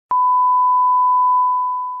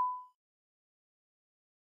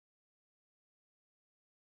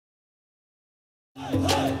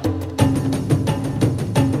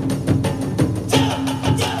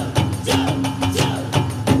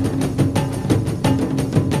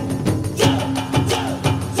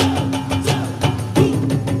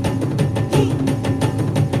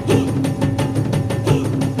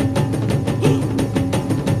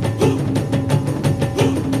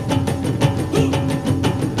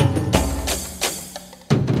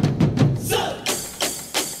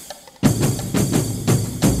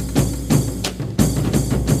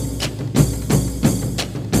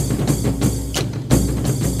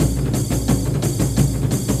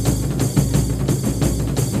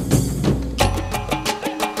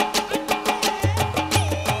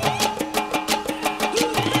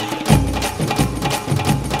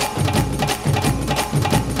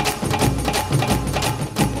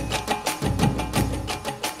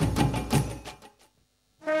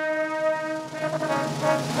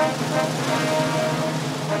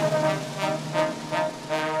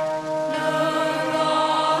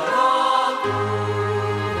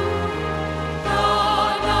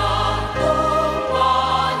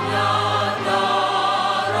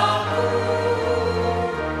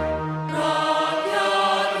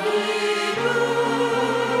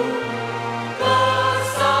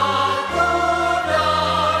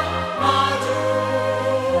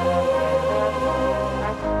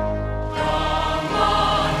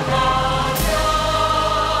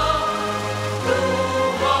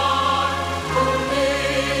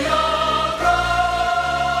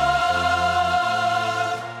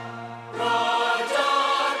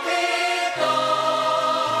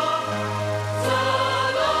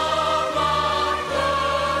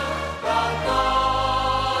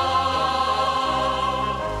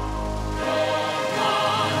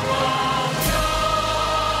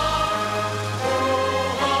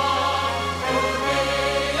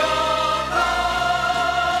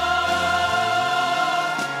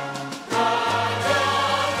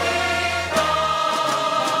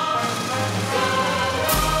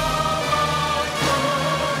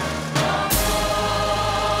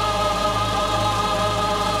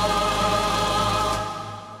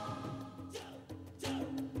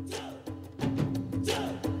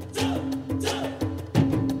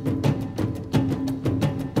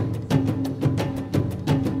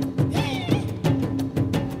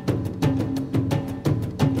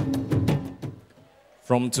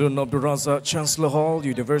From Tun Abdul Razak Chancellor Hall,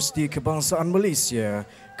 University Kebangsaan Malaysia,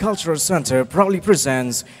 Cultural Center proudly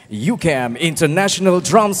presents UKM International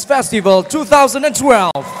Drums Festival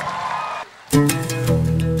 2012.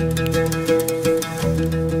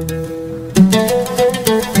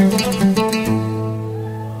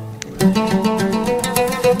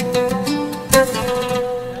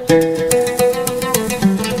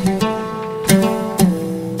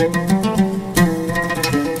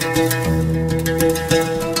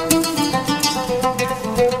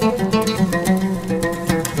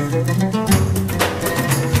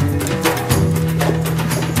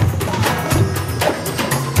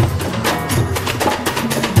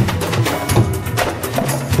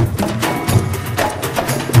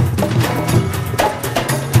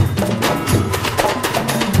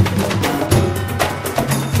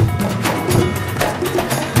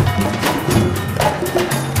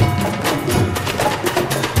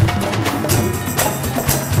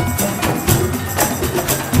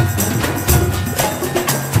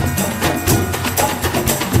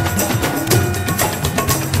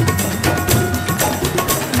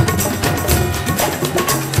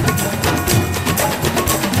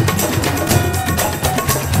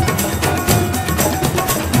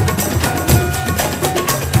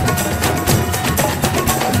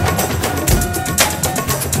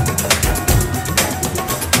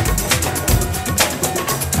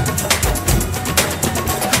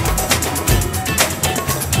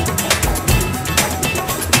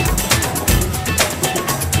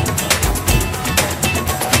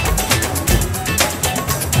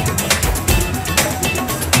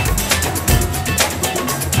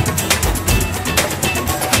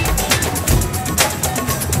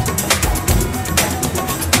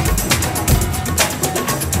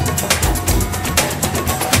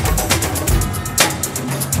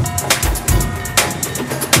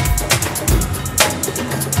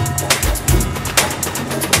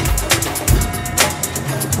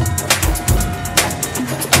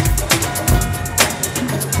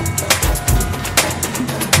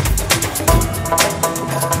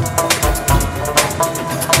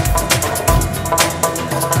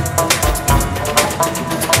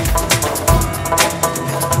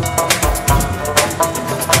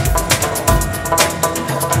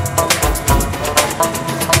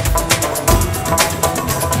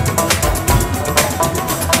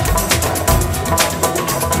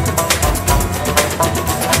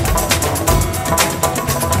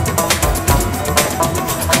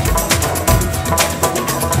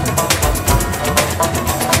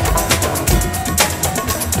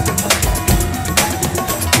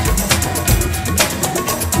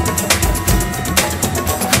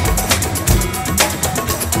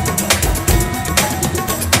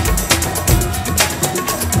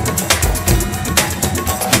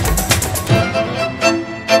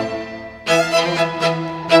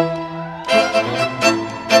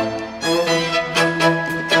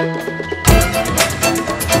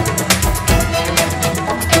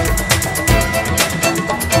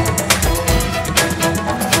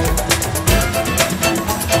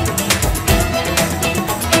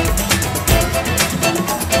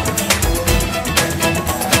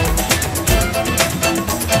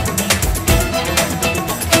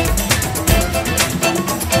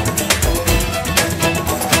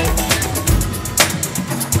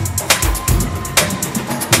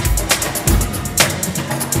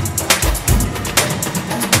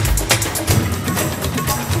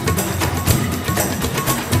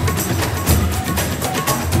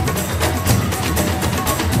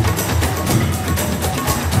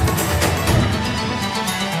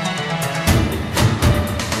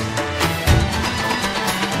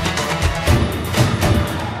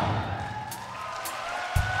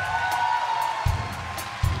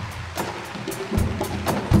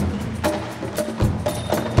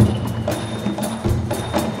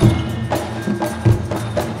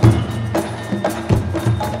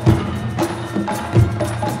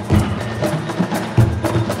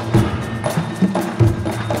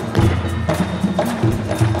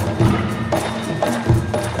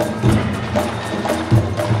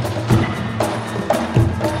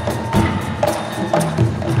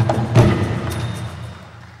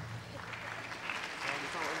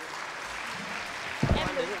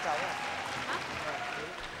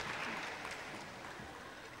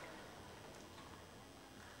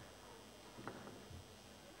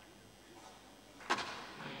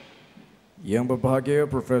 Yang berbahagia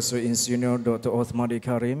Profesor Insinyur Dr. Othmadi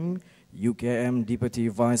Karim, UKM Deputy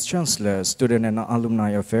Vice Chancellor, Student and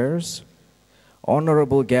Alumni Affairs,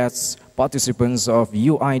 honorable guests, participants of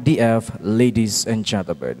UIDF, ladies and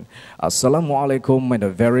gentlemen, Assalamualaikum and a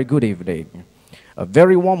very good evening. A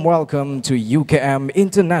very warm welcome to UKM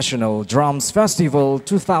International Drums Festival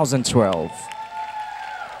 2012.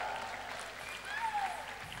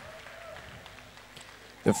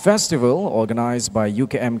 The festival, organized by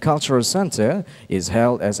UKM Cultural Center, is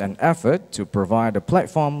held as an effort to provide a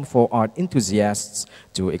platform for art enthusiasts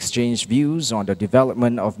to exchange views on the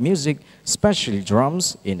development of music, especially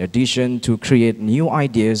drums, in addition to create new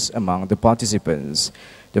ideas among the participants.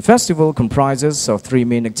 The festival comprises of three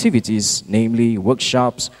main activities, namely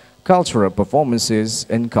workshops, cultural performances,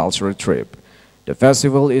 and cultural trip. The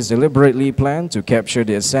festival is deliberately planned to capture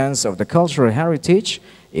the essence of the cultural heritage,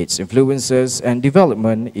 its influences and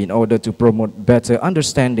development in order to promote better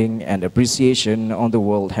understanding and appreciation on the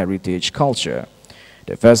world heritage culture.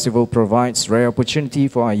 The festival provides rare opportunity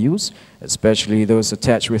for our youth, especially those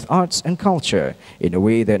attached with arts and culture, in a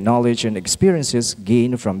way that knowledge and experiences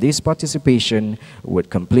gained from this participation would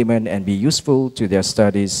complement and be useful to their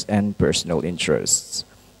studies and personal interests.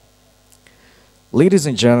 Ladies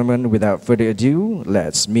and gentlemen, without further ado,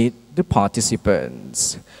 let's meet the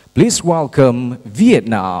participants. Please welcome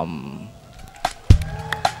Vietnam.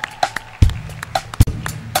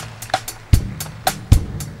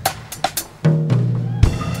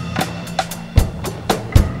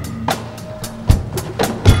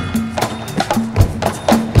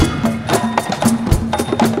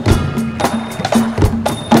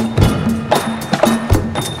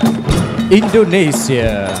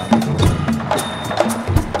 Indonesia.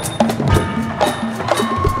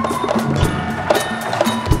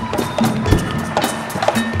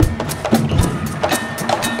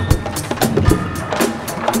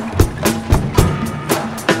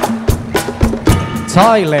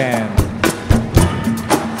 Thailand.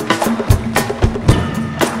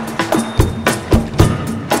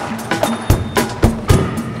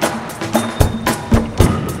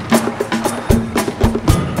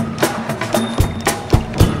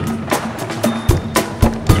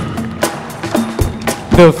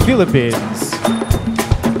 The Philippines.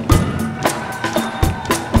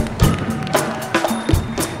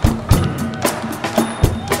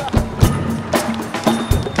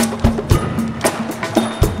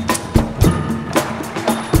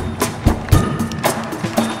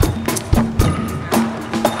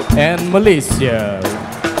 And Malaysia,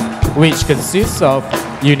 which consists of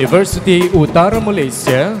University Utara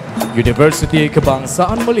Malaysia, University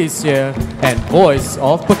Kebangsaan Malaysia, and Voice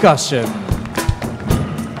of Percussion.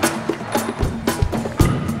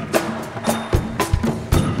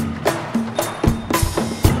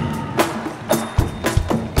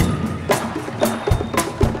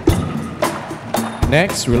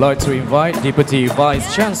 Next, we'd like to invite Deputy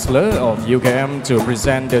Vice Chancellor of UKM to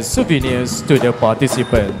present the souvenirs to the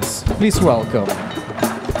participants. Please welcome.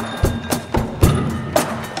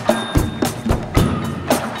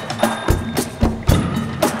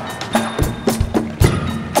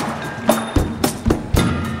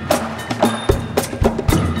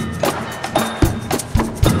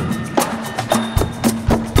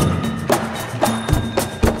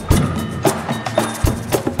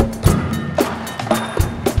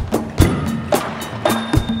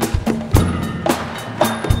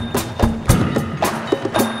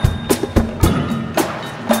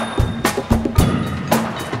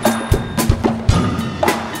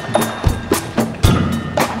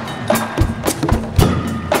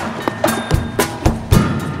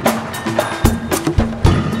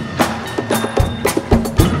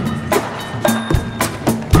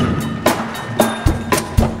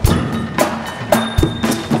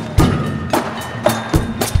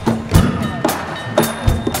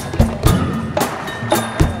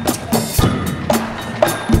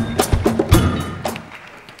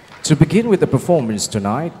 To begin with the performance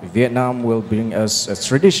tonight, Vietnam will bring us a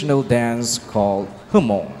traditional dance called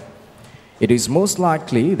Hmong. It is most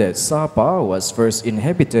likely that Sapa was first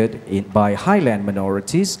inhabited by highland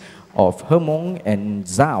minorities of Hmong and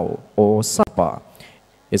Dao, or Sapa.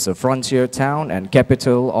 It's a frontier town and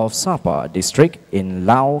capital of Sapa district in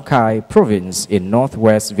Lao Cai province in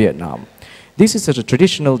northwest Vietnam. This is a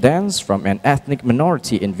traditional dance from an ethnic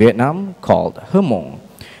minority in Vietnam called Hmong.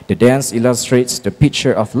 The dance illustrates the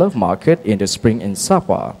picture of love market in the spring in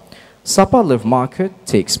Sapa. Sapa Love Market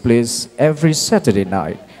takes place every Saturday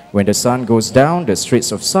night. When the sun goes down, the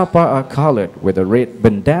streets of Sapa are colored with the red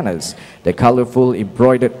bandanas, the colorful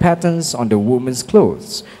embroidered patterns on the women's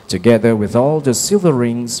clothes, together with all the silver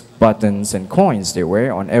rings, buttons, and coins they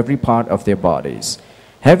wear on every part of their bodies.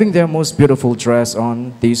 Having their most beautiful dress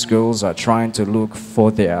on, these girls are trying to look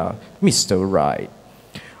for their Mr. Right.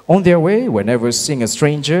 On their way, whenever seeing a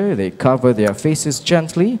stranger, they cover their faces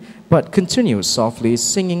gently, but continue softly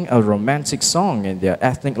singing a romantic song in their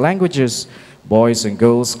ethnic languages. Boys and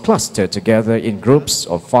girls cluster together in groups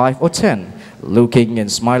of 5 or 10, looking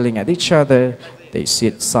and smiling at each other. They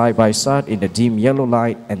sit side by side in the dim yellow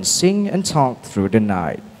light and sing and talk through the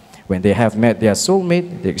night. When they have met their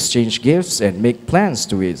soulmate, they exchange gifts and make plans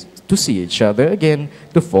to see each other again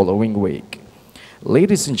the following week.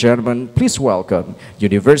 Ladies and gentlemen, please welcome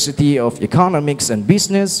University of Economics and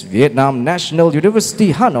Business, Vietnam National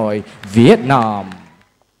University, Hanoi, Vietnam.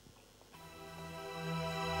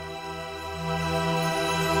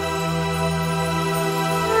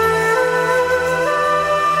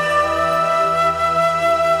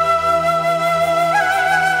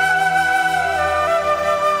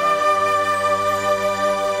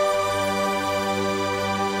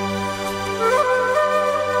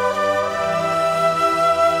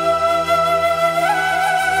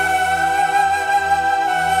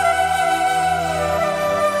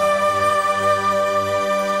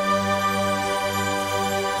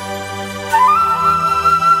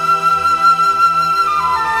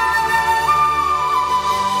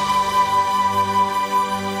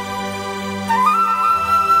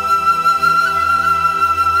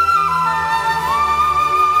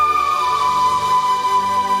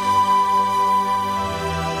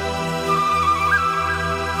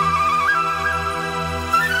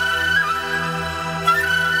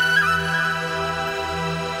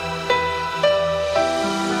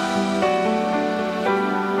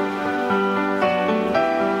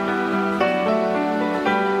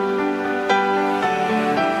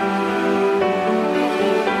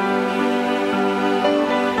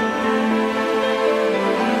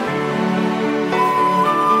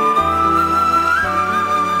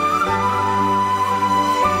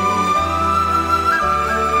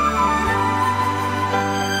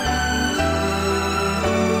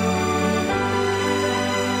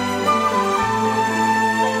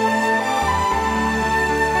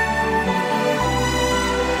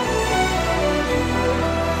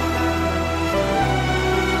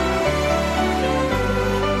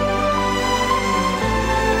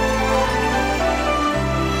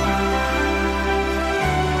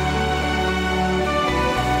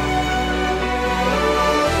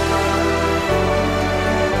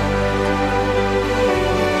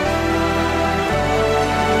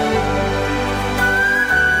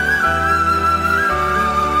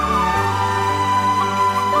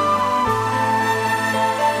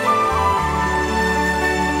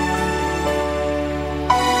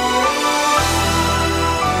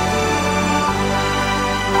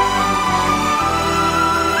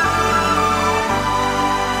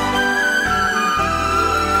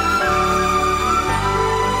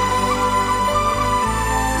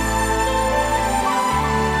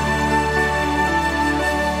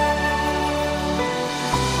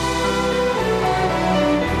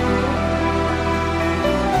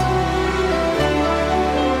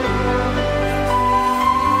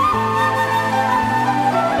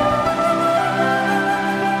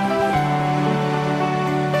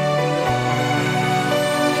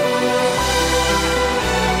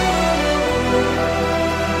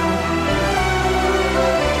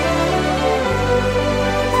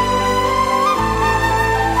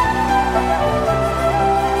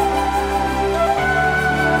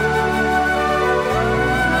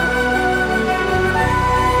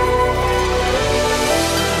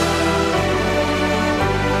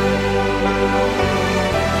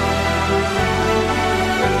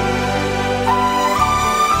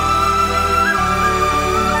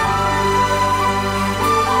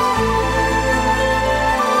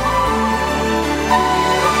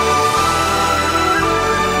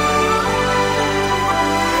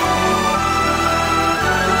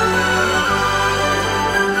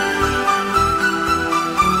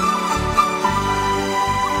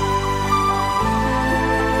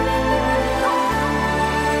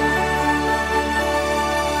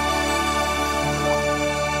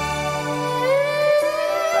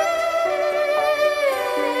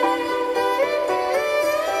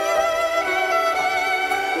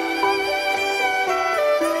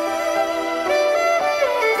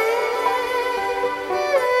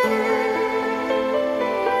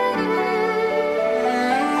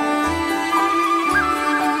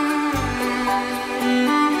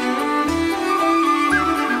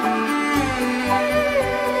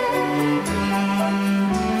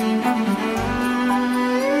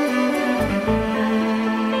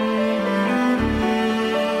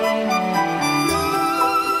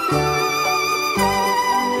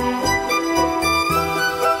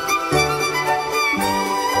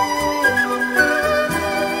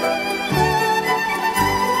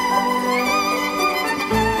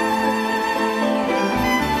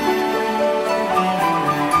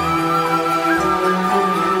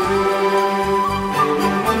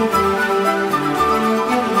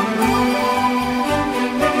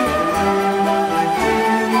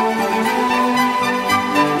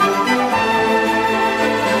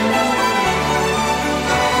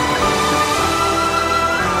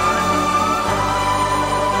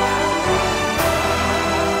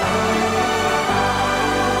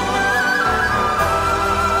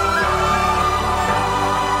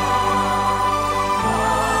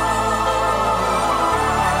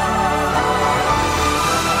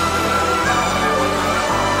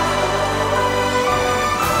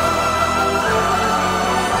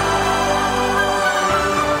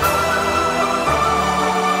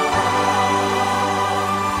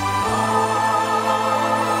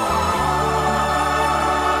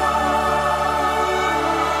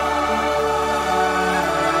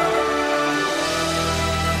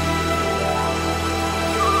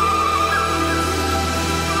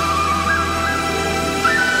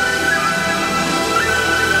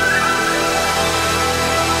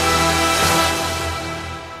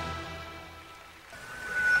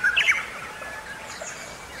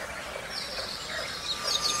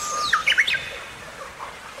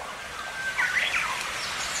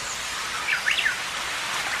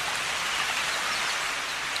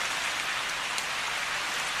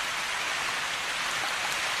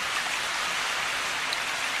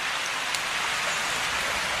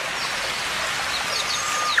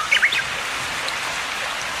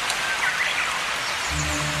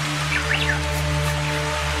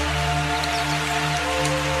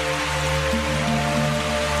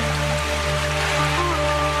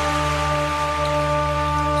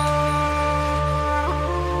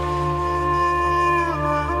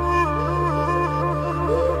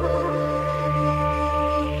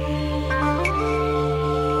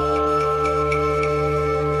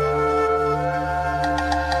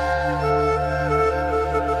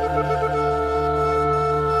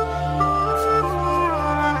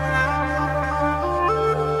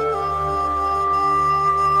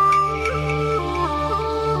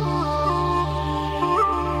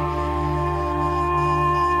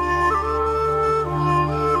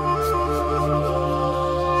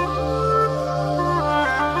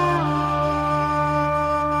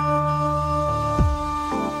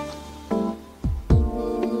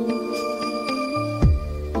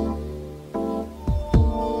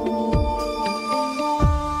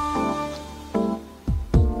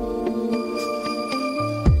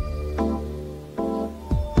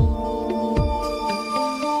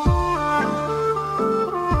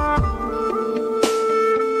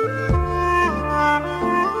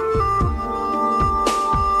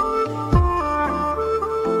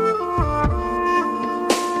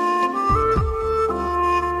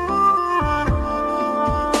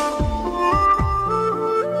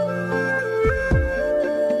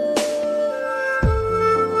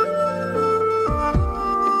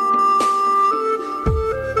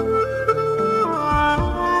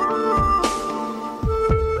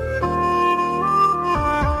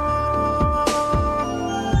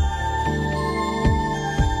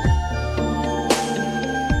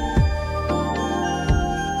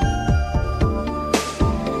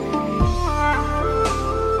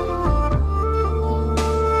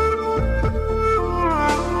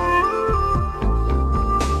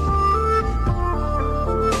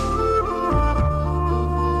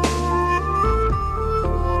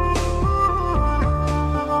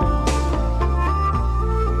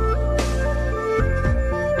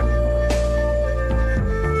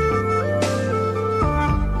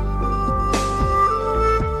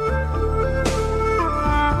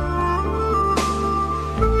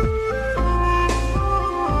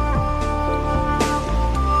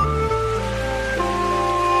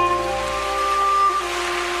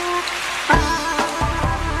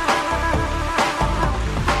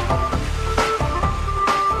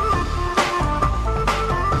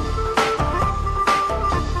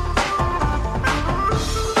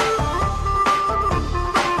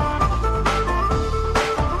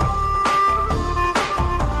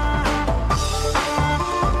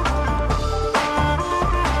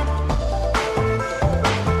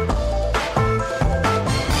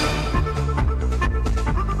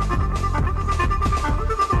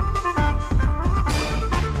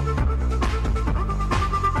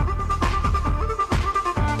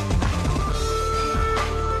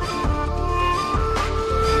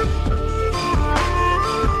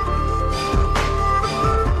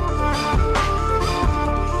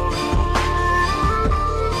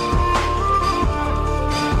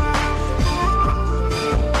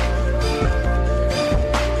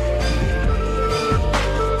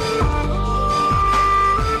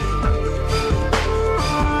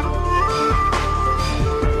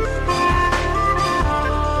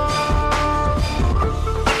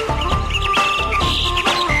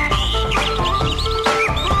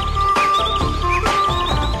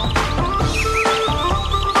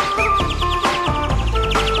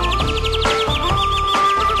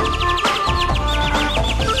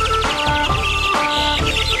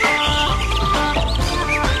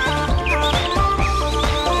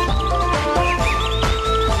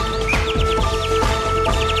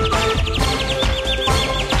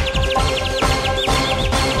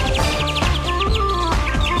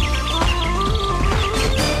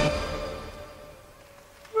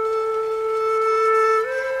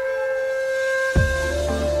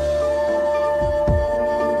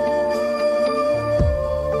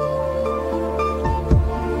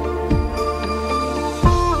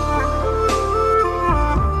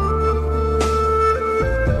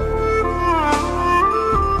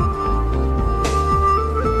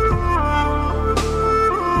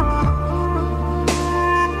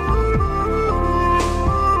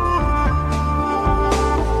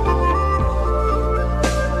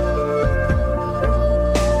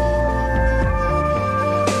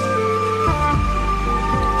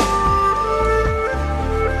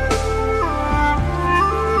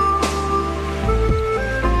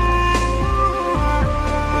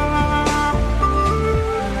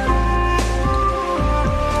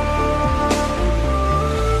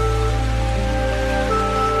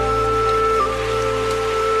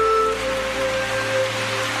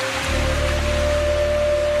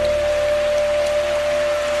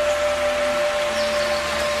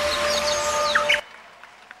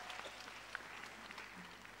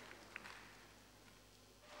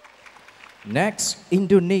 Next,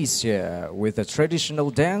 Indonesia with a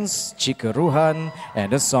traditional dance, Cikeruhan,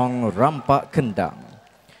 and the song Rampak Kendang.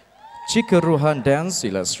 Cikeruhan dance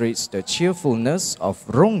illustrates the cheerfulness of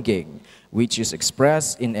ronggeng, which is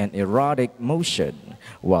expressed in an erotic motion,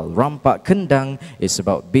 while Rampak Kendang is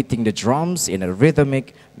about beating the drums in a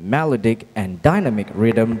rhythmic, melodic, and dynamic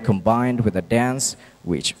rhythm combined with a dance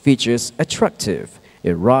which features attractive,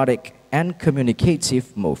 erotic, and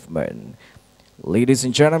communicative movement. Ladies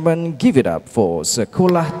and gentlemen, give it up for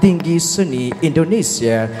Sekolah Tinggi Seni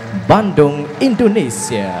Indonesia, Bandung,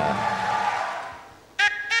 Indonesia.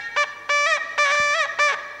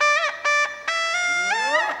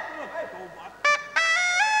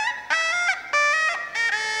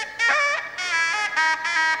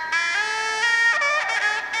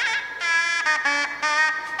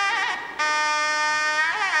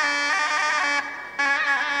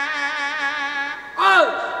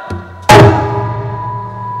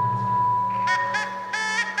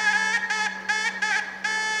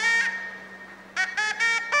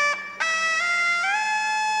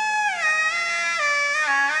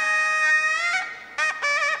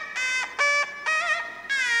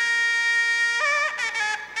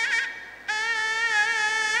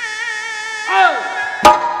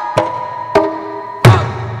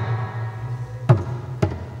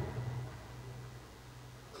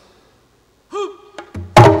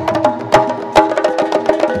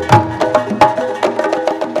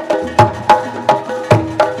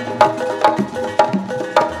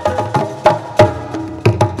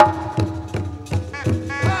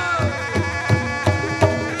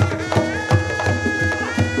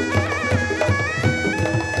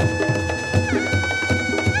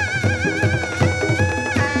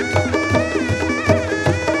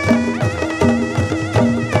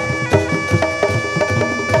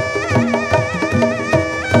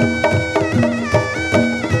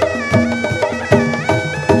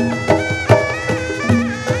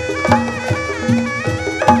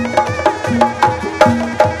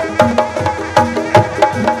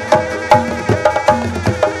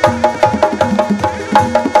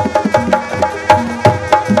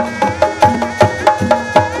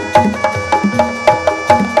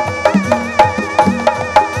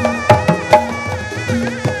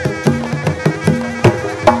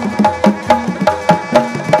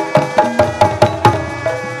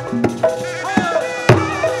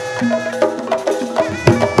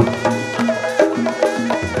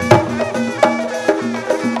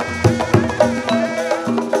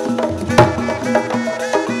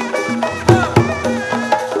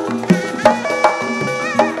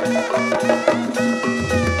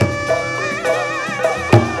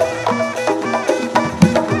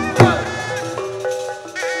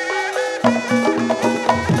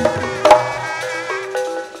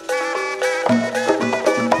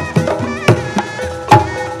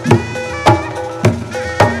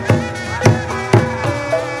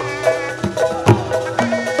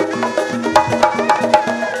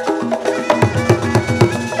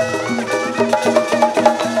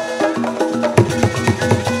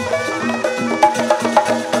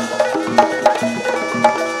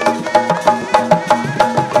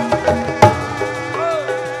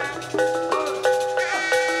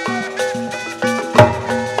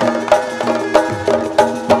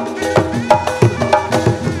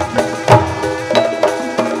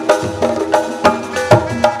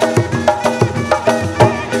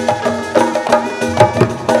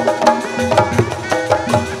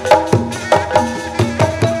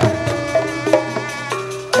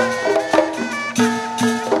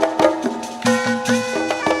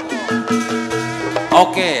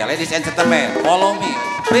 Okay, ladies and gentlemen, follow me.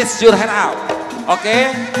 Raise your hand out. Okay?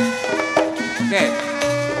 Okay.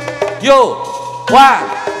 Yo, one,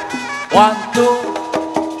 two,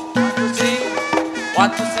 1,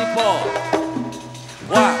 2, 3, 4.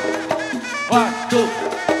 1, 2,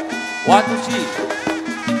 1, 2, 3.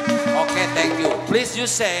 Okay, thank you. Please you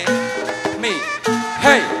say me.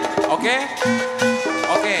 Hey, okay?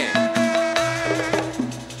 Okay.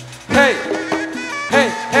 Hey, hey,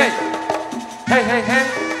 hey. Hey, hey, hey.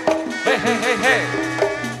 Hey, hey, hey, hey.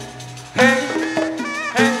 Hey,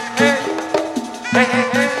 hey, hey. Hey, hey,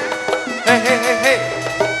 hey. Hey, hey, hey, hey.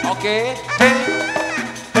 Okay. Hey,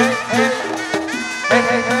 hey, hey. Hey,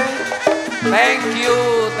 hey, hey. Thank you,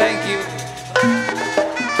 thank you.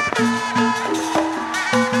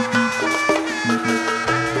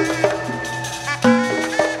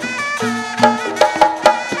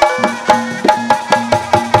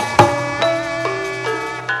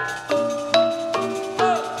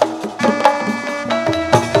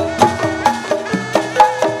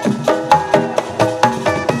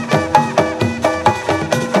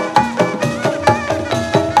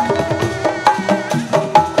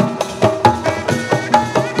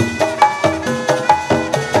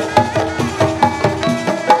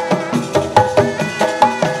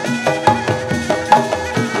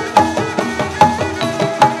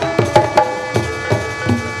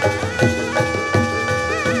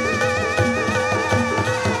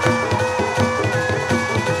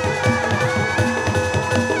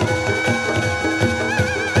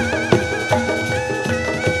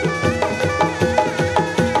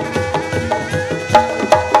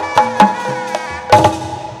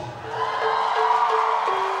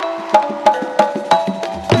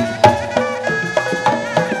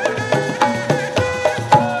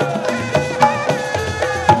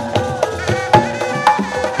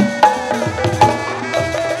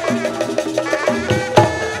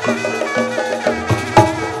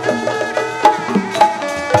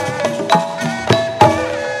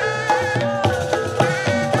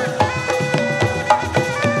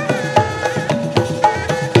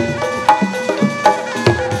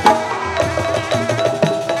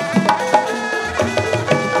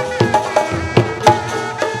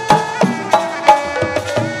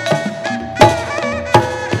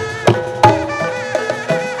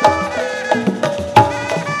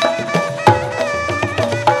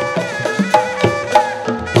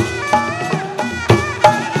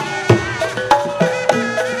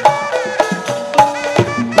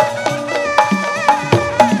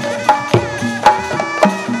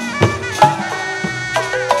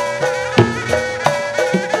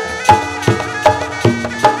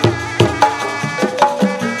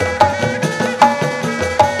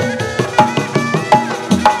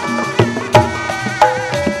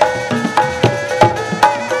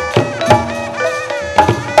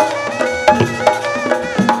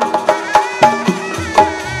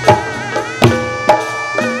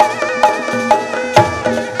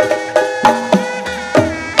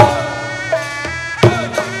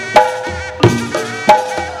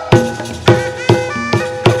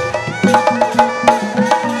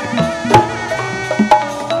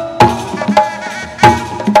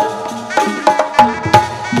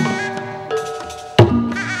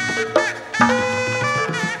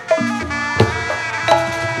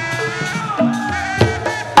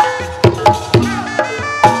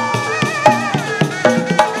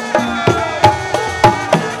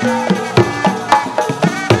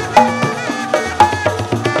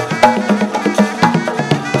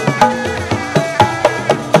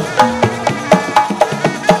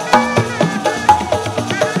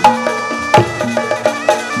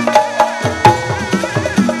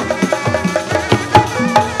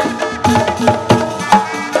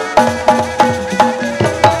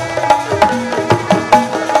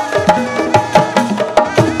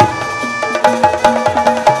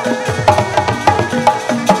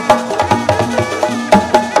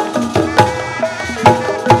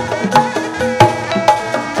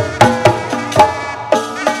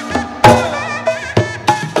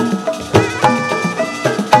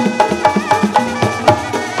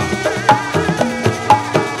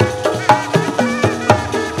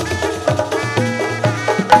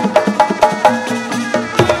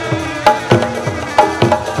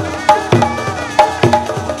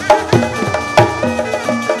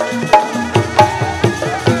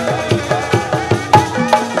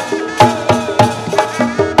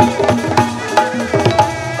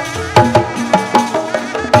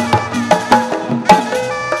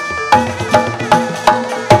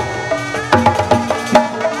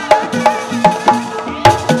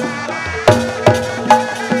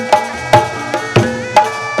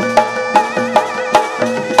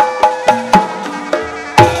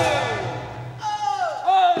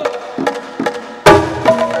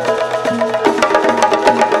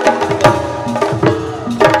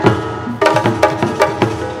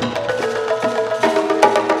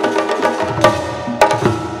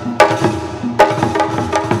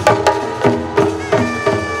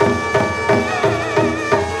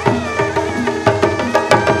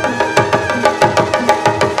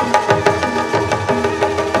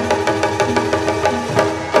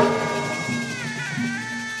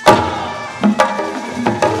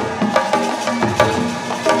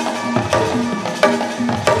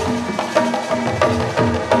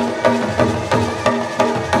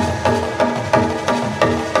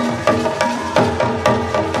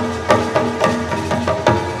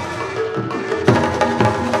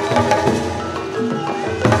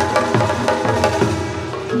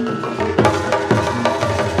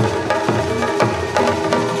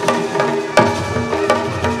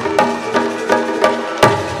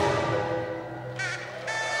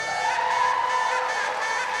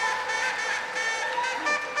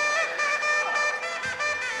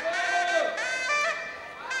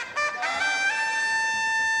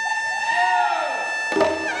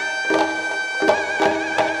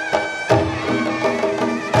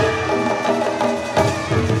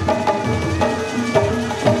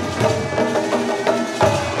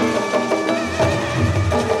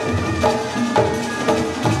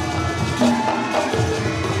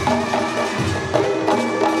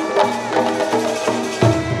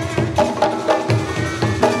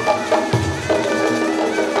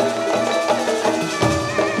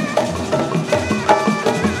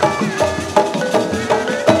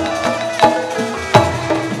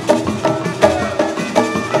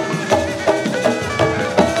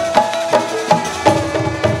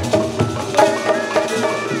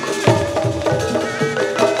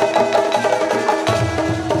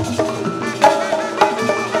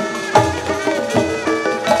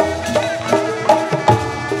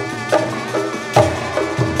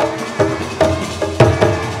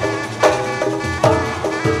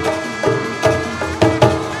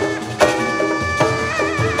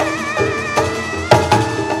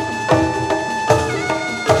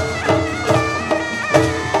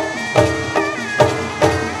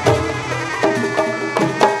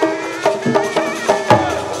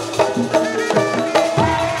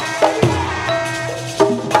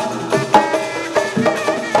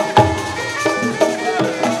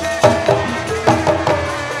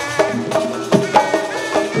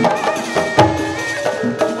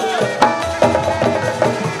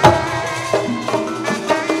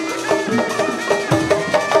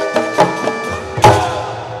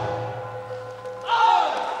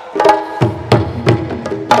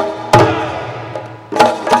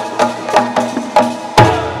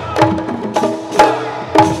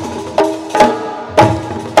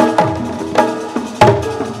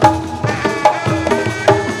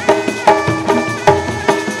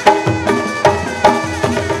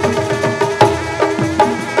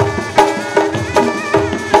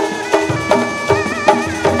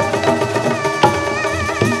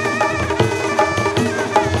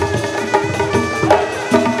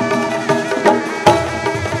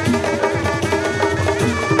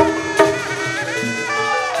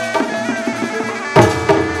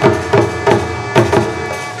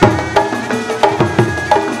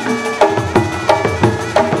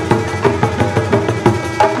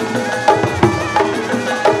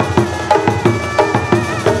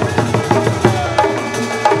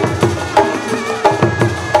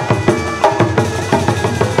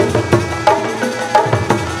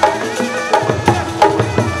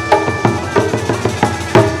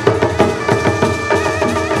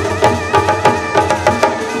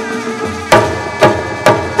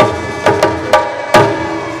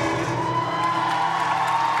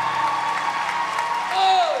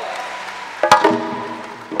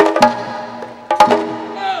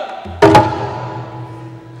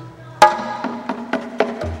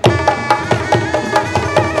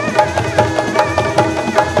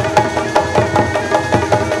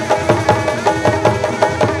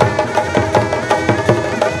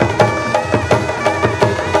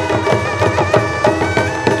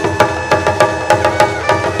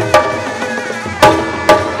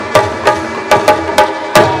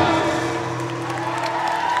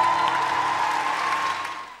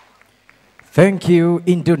 Thank you,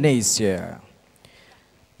 Indonesia.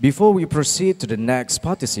 Before we proceed to the next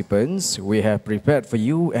participants, we have prepared for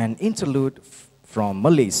you an interlude from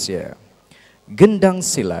Malaysia. Gendang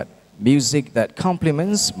Silat, music that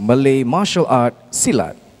complements Malay martial art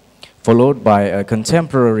Silat, followed by a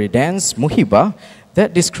contemporary dance Muhibah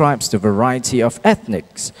that describes the variety of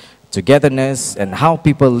ethnics, togetherness, and how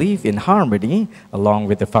people live in harmony along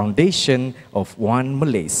with the foundation of one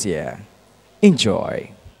Malaysia.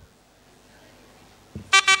 Enjoy.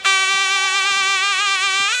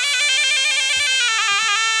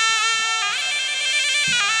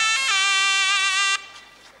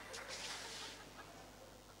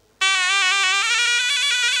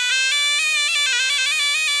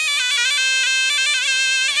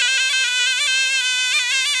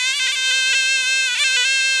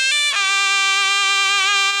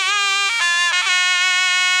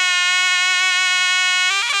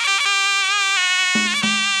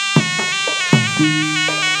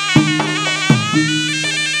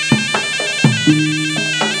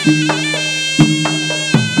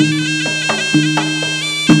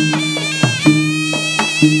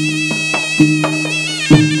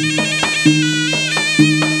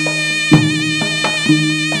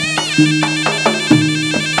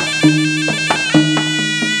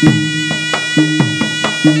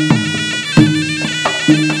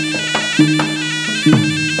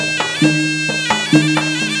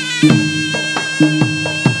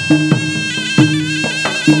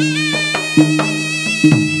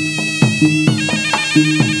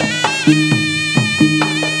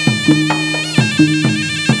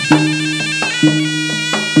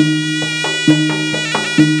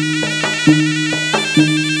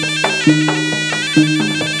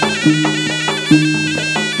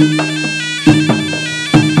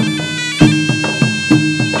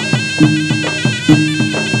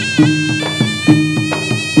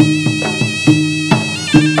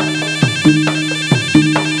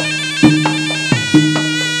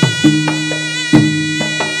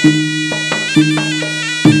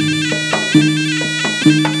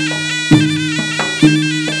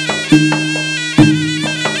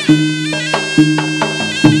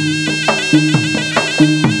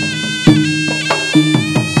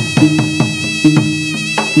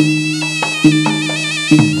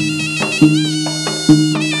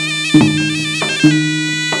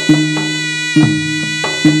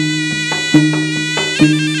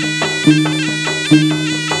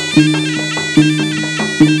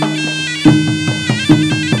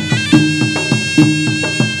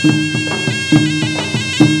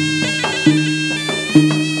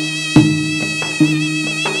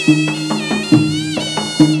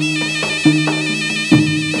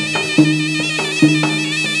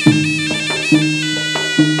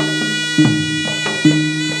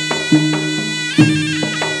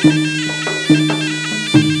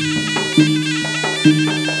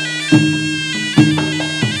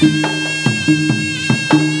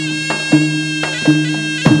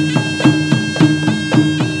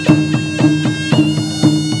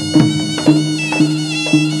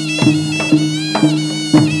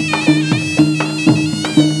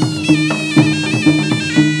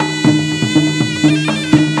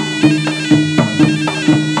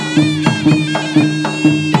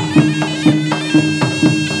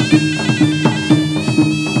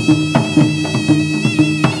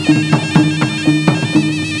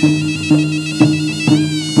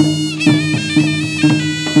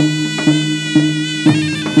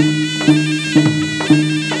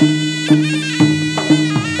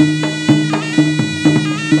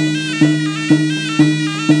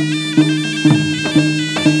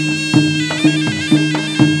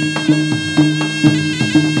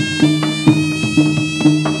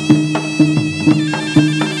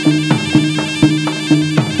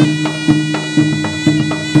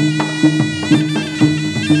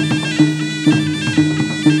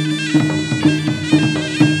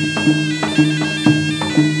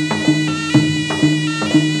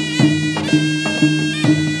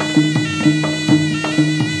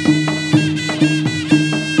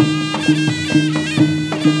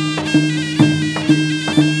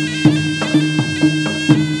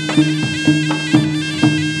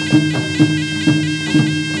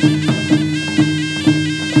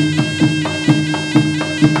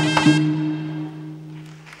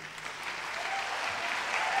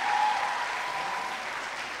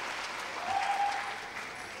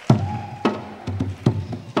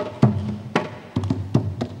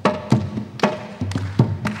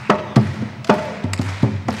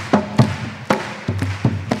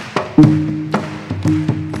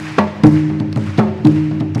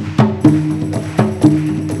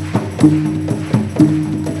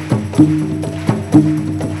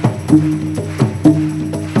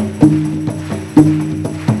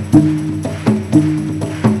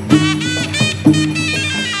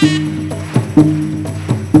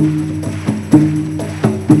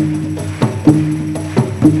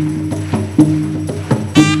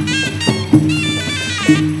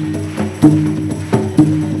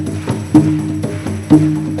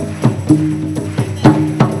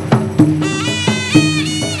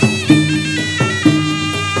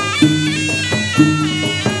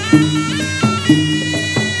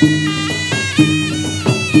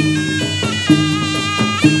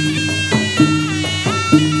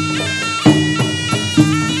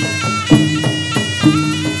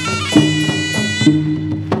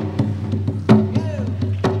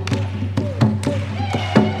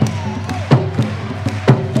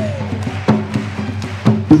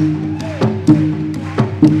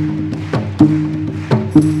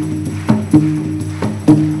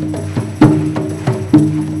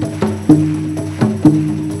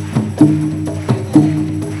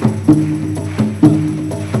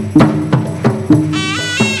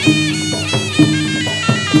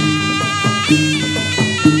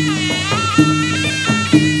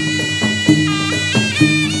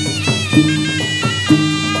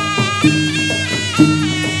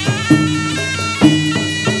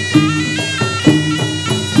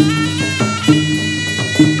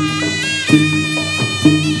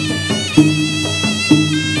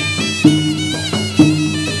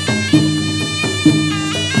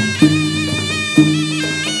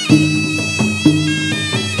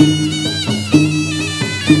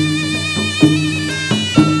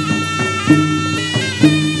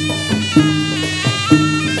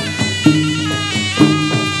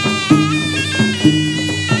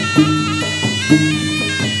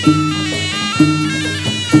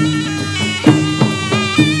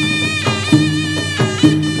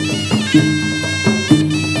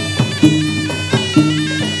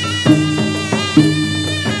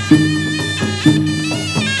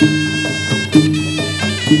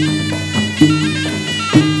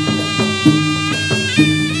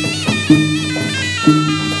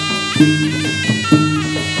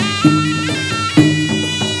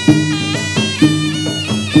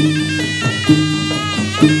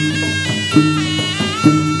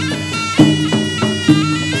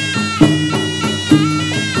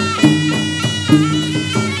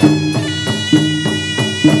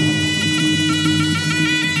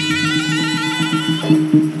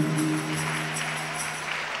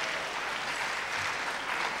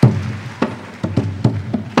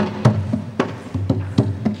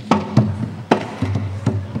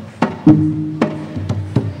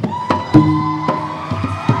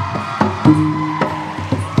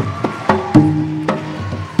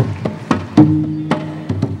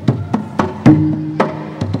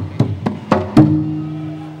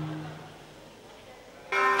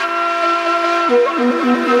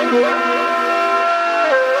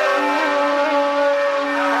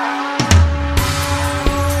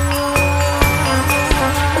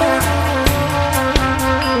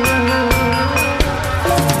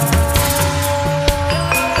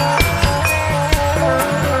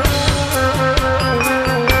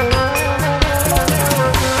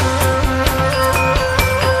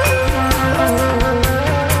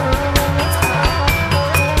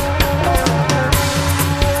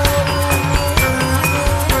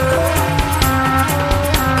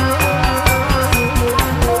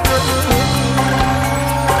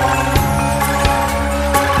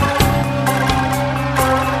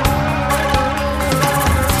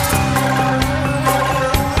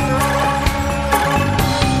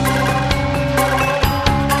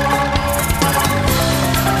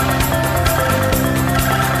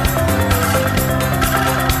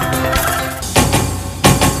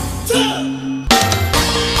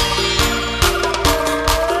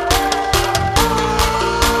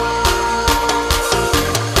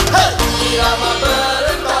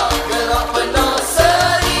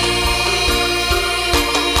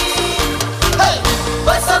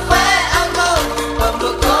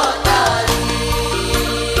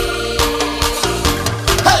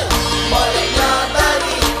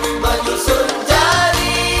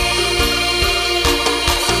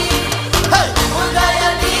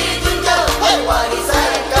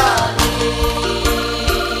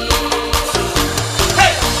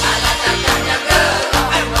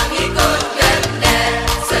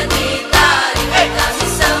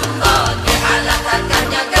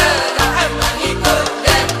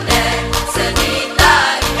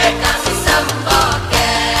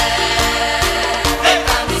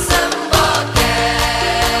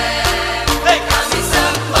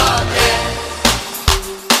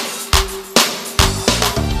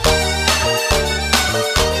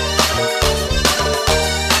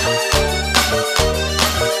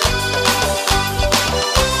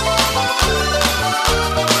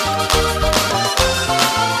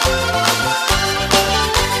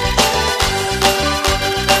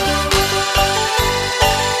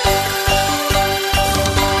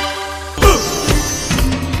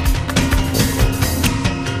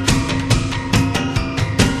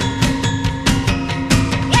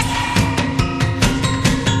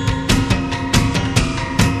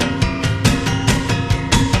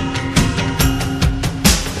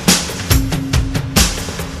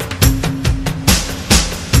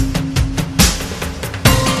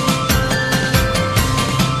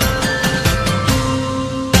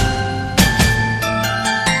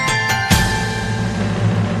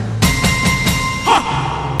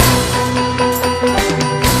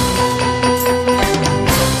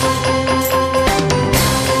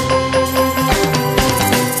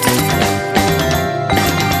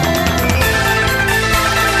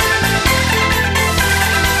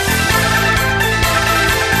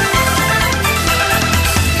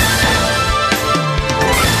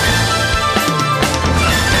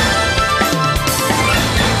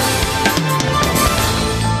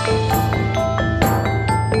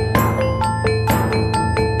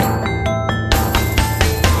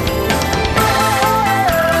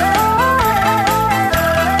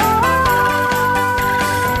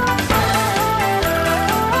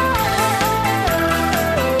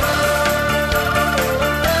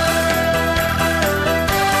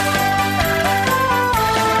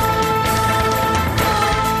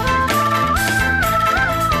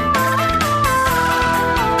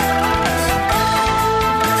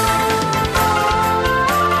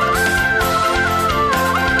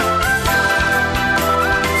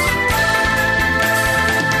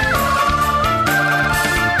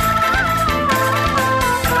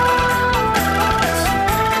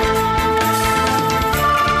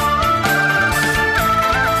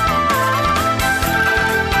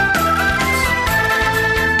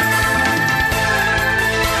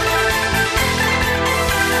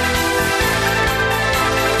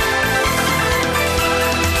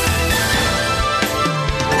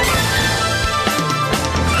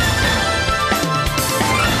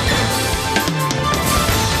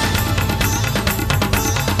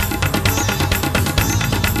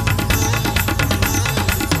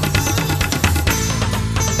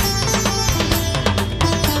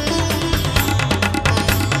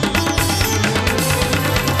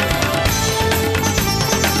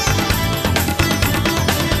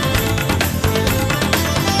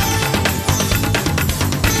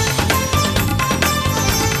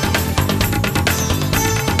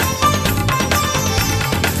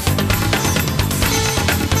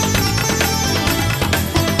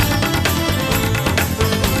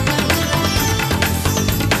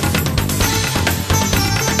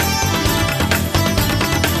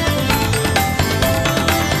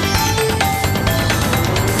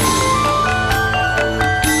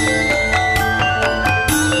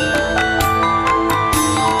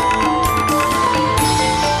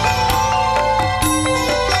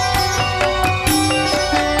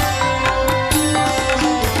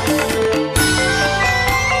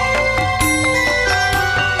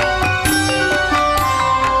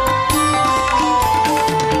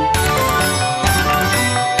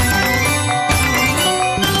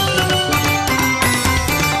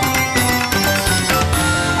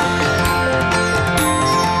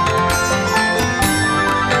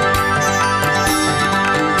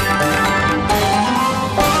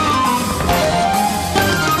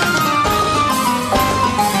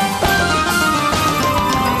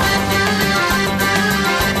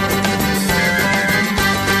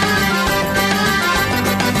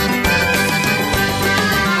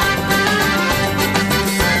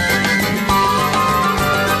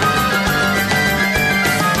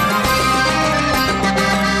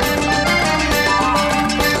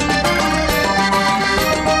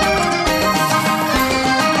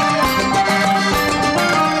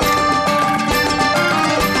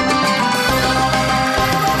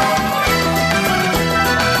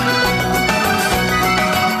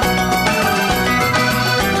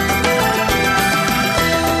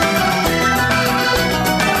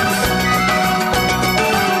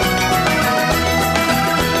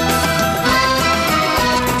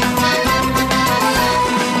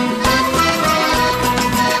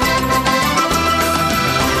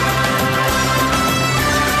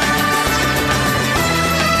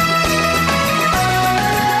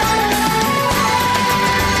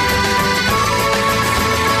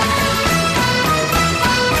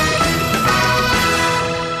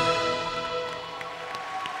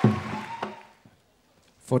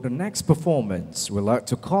 the next performance, we'd like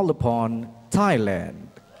to call upon Thailand.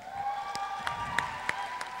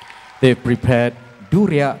 They've prepared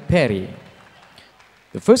Durya Peri.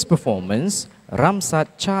 The first performance,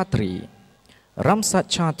 Ramsat Chatri. Ramsat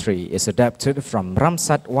Chatri is adapted from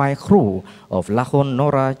Ramsat Wai Khru of Lahon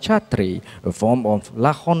Nora Chatri, a form of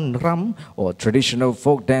Lahon Ram or traditional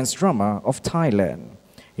folk dance drama of Thailand.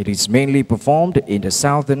 It is mainly performed in the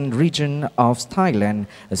southern region of Thailand,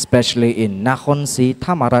 especially in Nakhon Si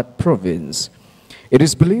Thammarat province. It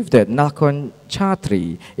is believed that Nakhon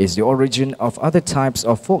Chatri is the origin of other types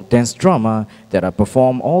of folk dance drama that are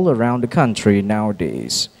performed all around the country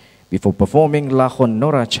nowadays. Before performing Lahon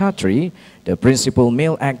Nora Chatri, the principal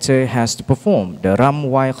male actor has to perform the Ram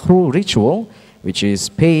Wai Khru ritual, which is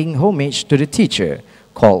paying homage to the teacher,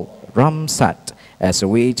 called Ramsat, as a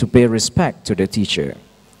way to pay respect to the teacher.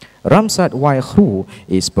 Ramsat Wai Khru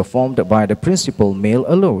is performed by the principal male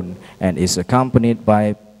alone and is accompanied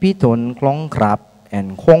by Piton Klong Krap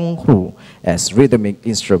and Khong Khru as rhythmic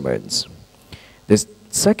instruments. The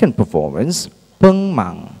second performance, Peng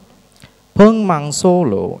Mang. Peng Mang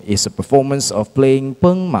solo is a performance of playing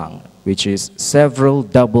Peng Mang, which is several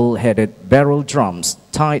double-headed barrel drums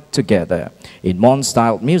tied together in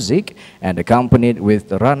Mon-style music and accompanied with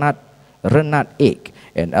Renat Ek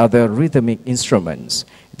and other rhythmic instruments.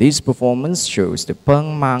 This performance shows the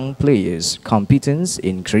Peng Mang players' competence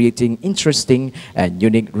in creating interesting and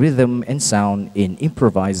unique rhythm and sound in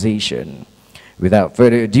improvisation. Without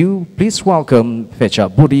further ado, please welcome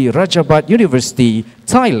Phetchaburi Rajabhat University,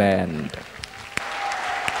 Thailand.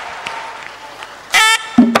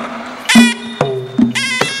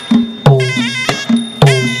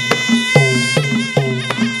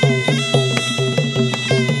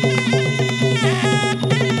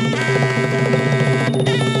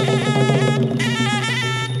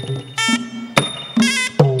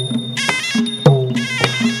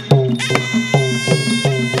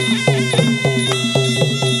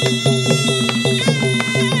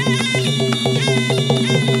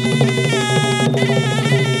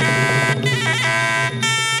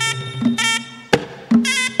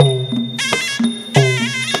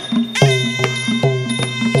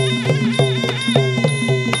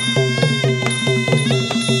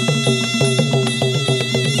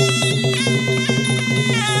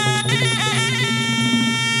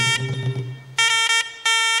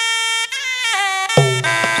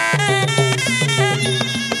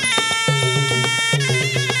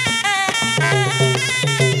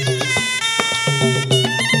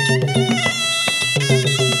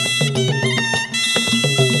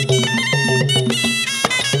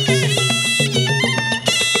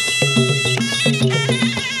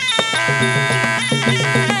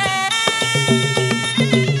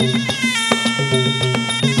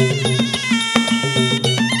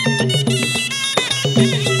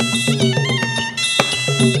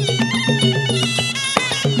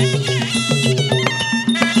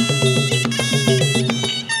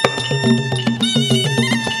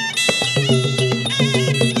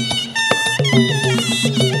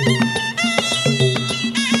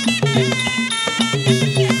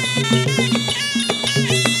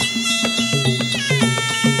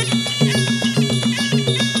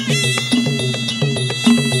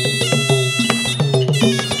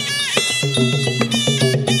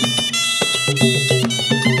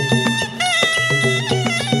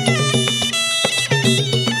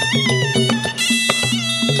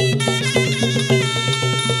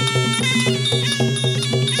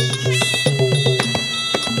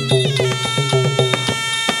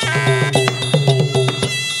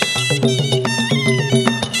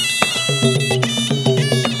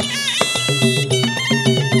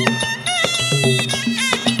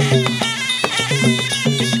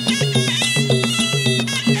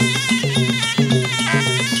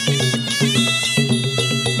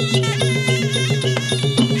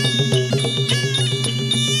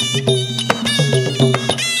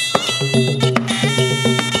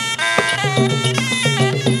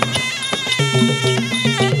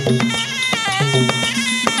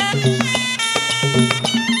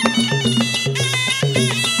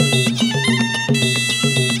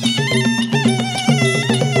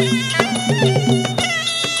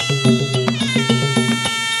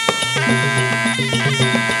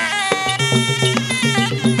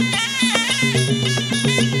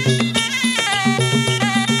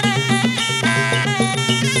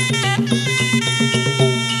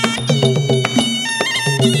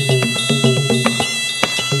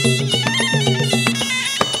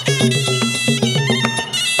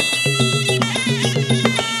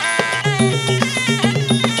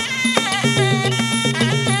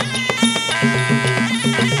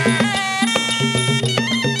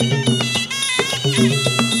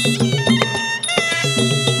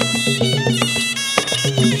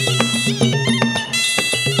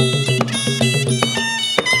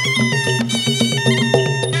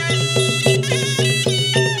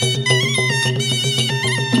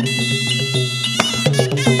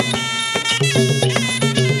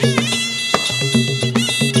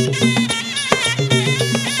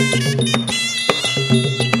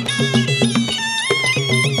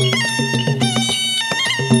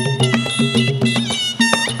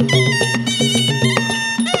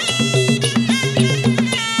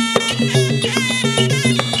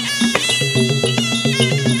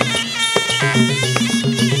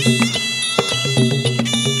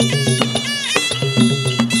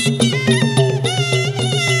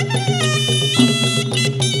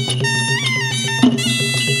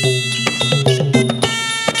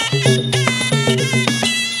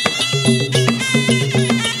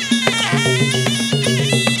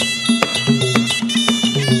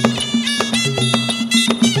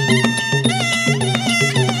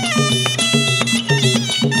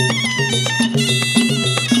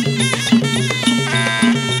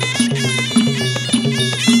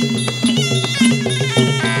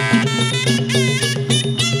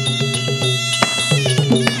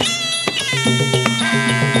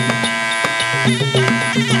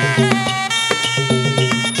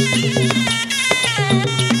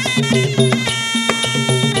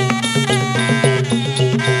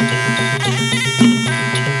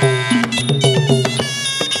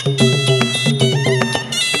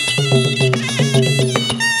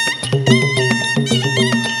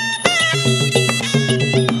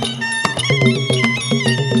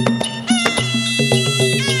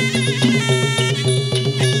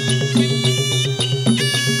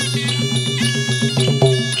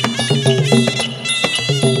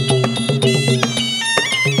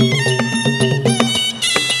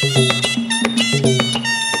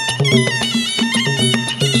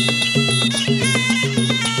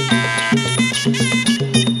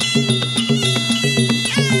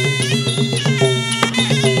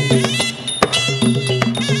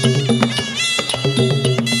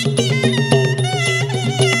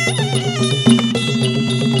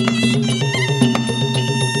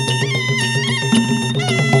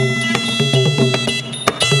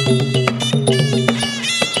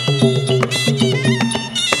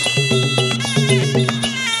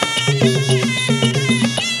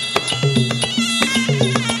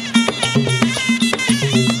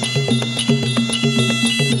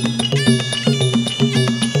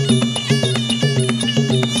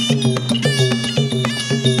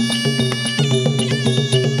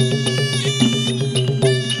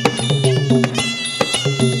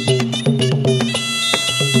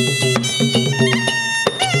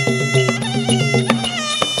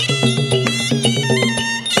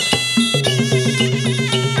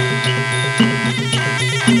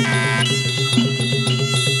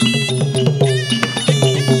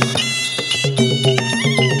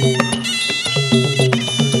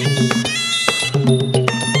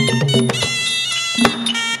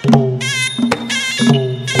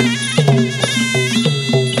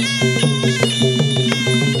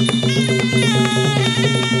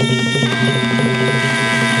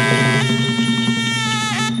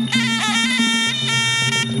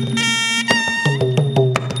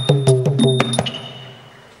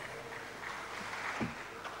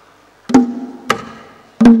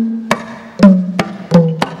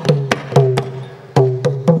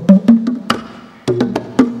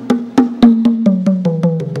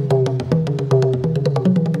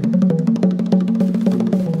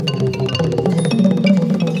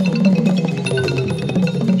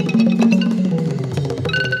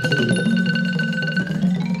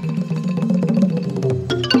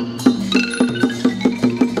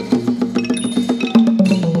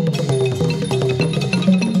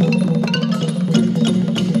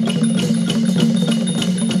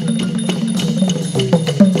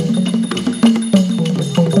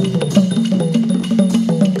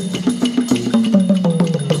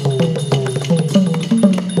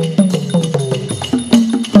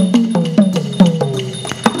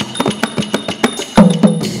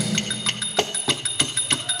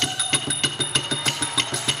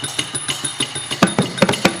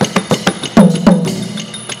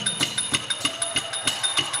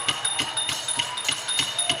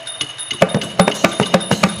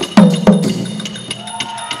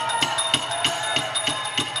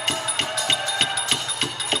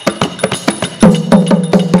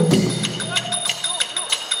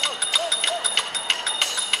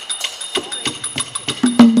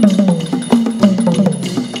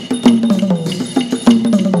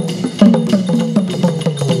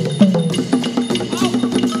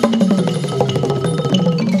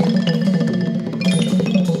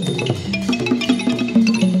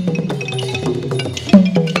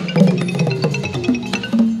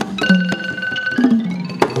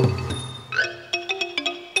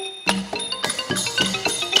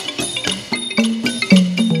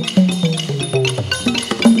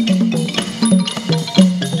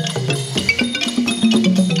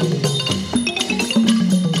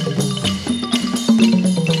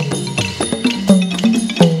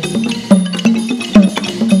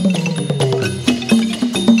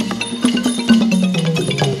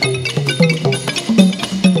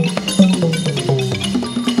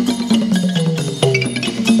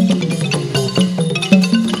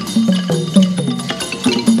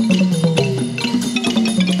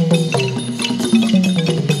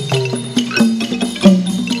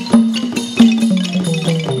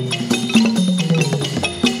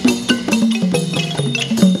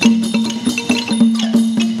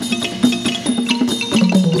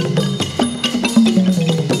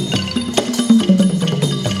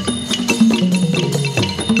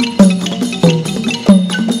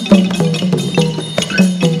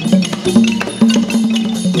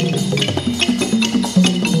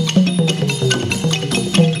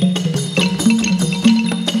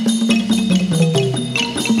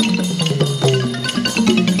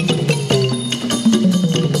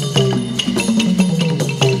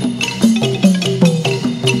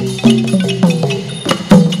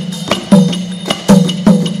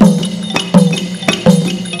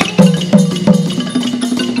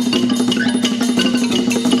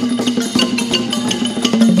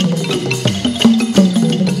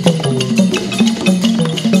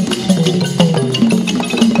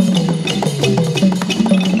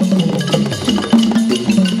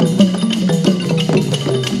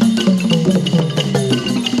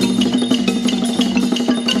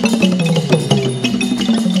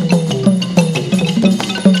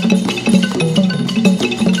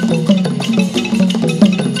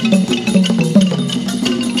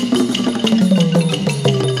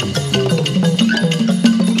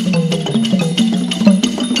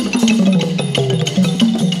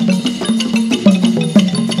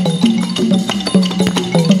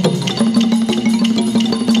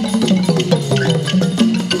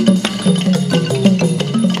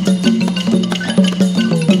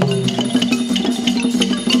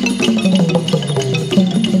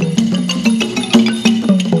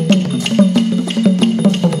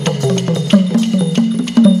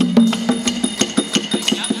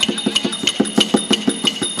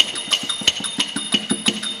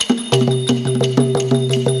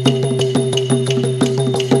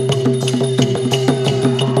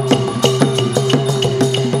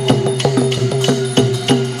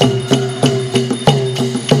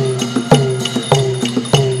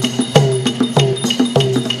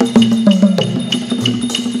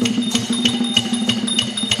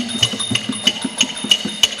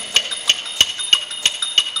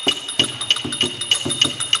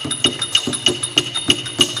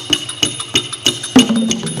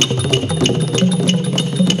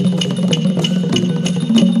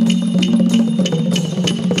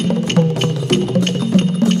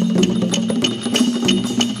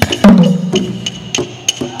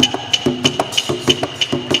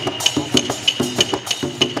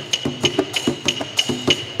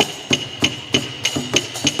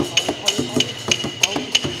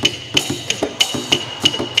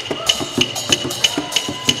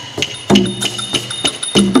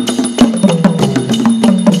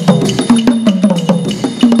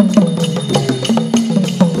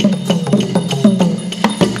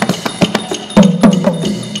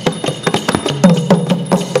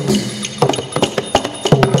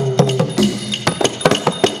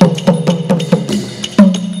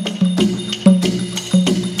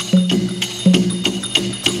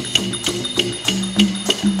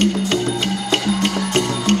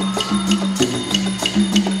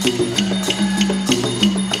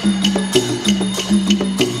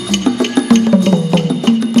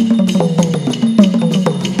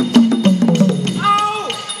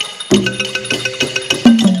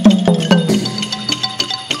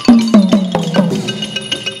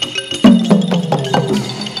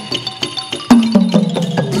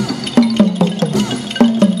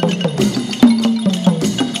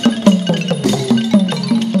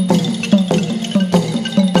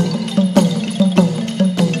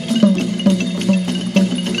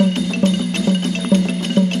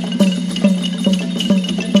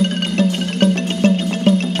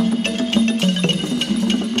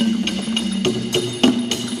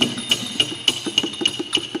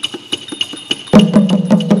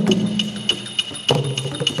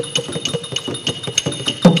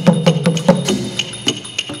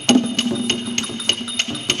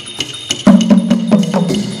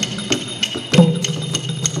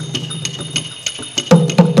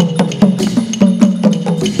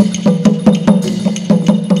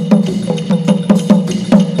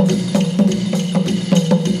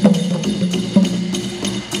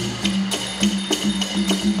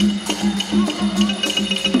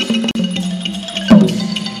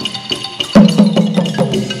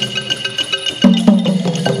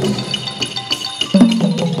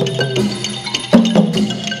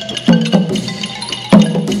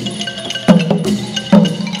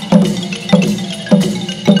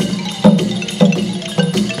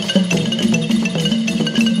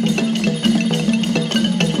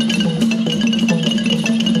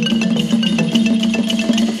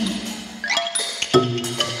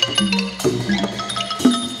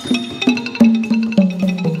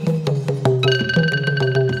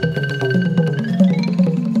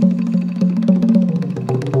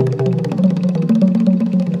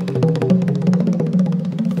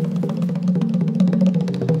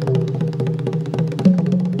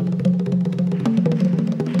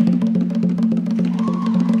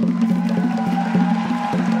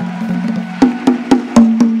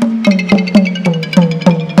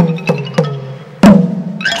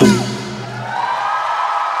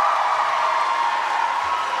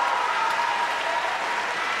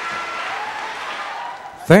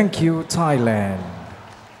 Thank you, Thailand.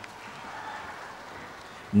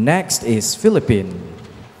 Next is Philippines.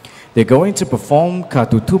 They're going to perform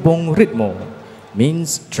Katutubong Ritmo,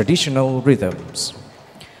 means traditional rhythms.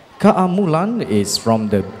 Kaamulan is from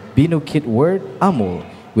the Binukit word amul,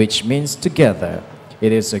 which means together.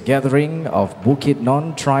 It is a gathering of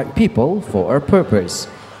Bukidnon tribe people for a purpose.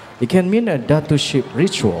 It can mean a datuship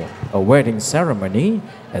ritual, a wedding ceremony,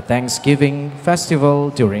 a Thanksgiving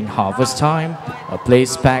festival during harvest time, a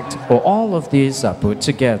place pact, or all of these are put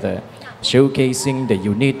together, showcasing the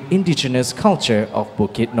unique indigenous culture of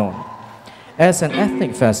Bukidnon. As an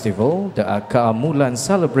ethnic festival, the Kaamulan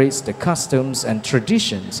celebrates the customs and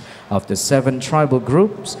traditions of the 7 tribal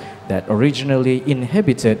groups that originally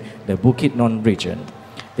inhabited the Bukidnon region.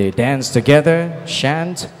 They dance together,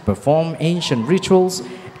 chant, perform ancient rituals,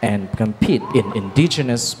 and compete in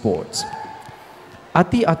indigenous sports.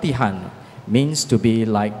 Ati-atihan means to be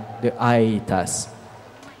like the Aitas.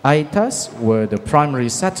 Aitas were the primary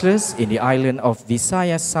settlers in the island of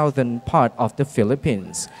Visayas southern part of the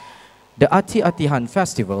Philippines. The Ati-atihan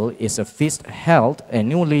festival is a feast held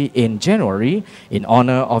annually in January in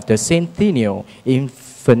honor of the Centennial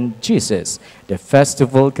Infant Jesus. The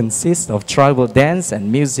festival consists of tribal dance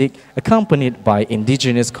and music accompanied by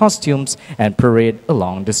indigenous costumes and parade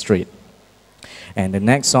along the street. And the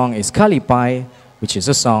next song is Kalipai, which is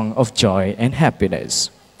a song of joy and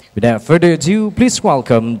happiness. Without further ado, please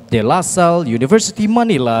welcome De La Salle University,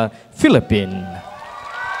 Manila, Philippines.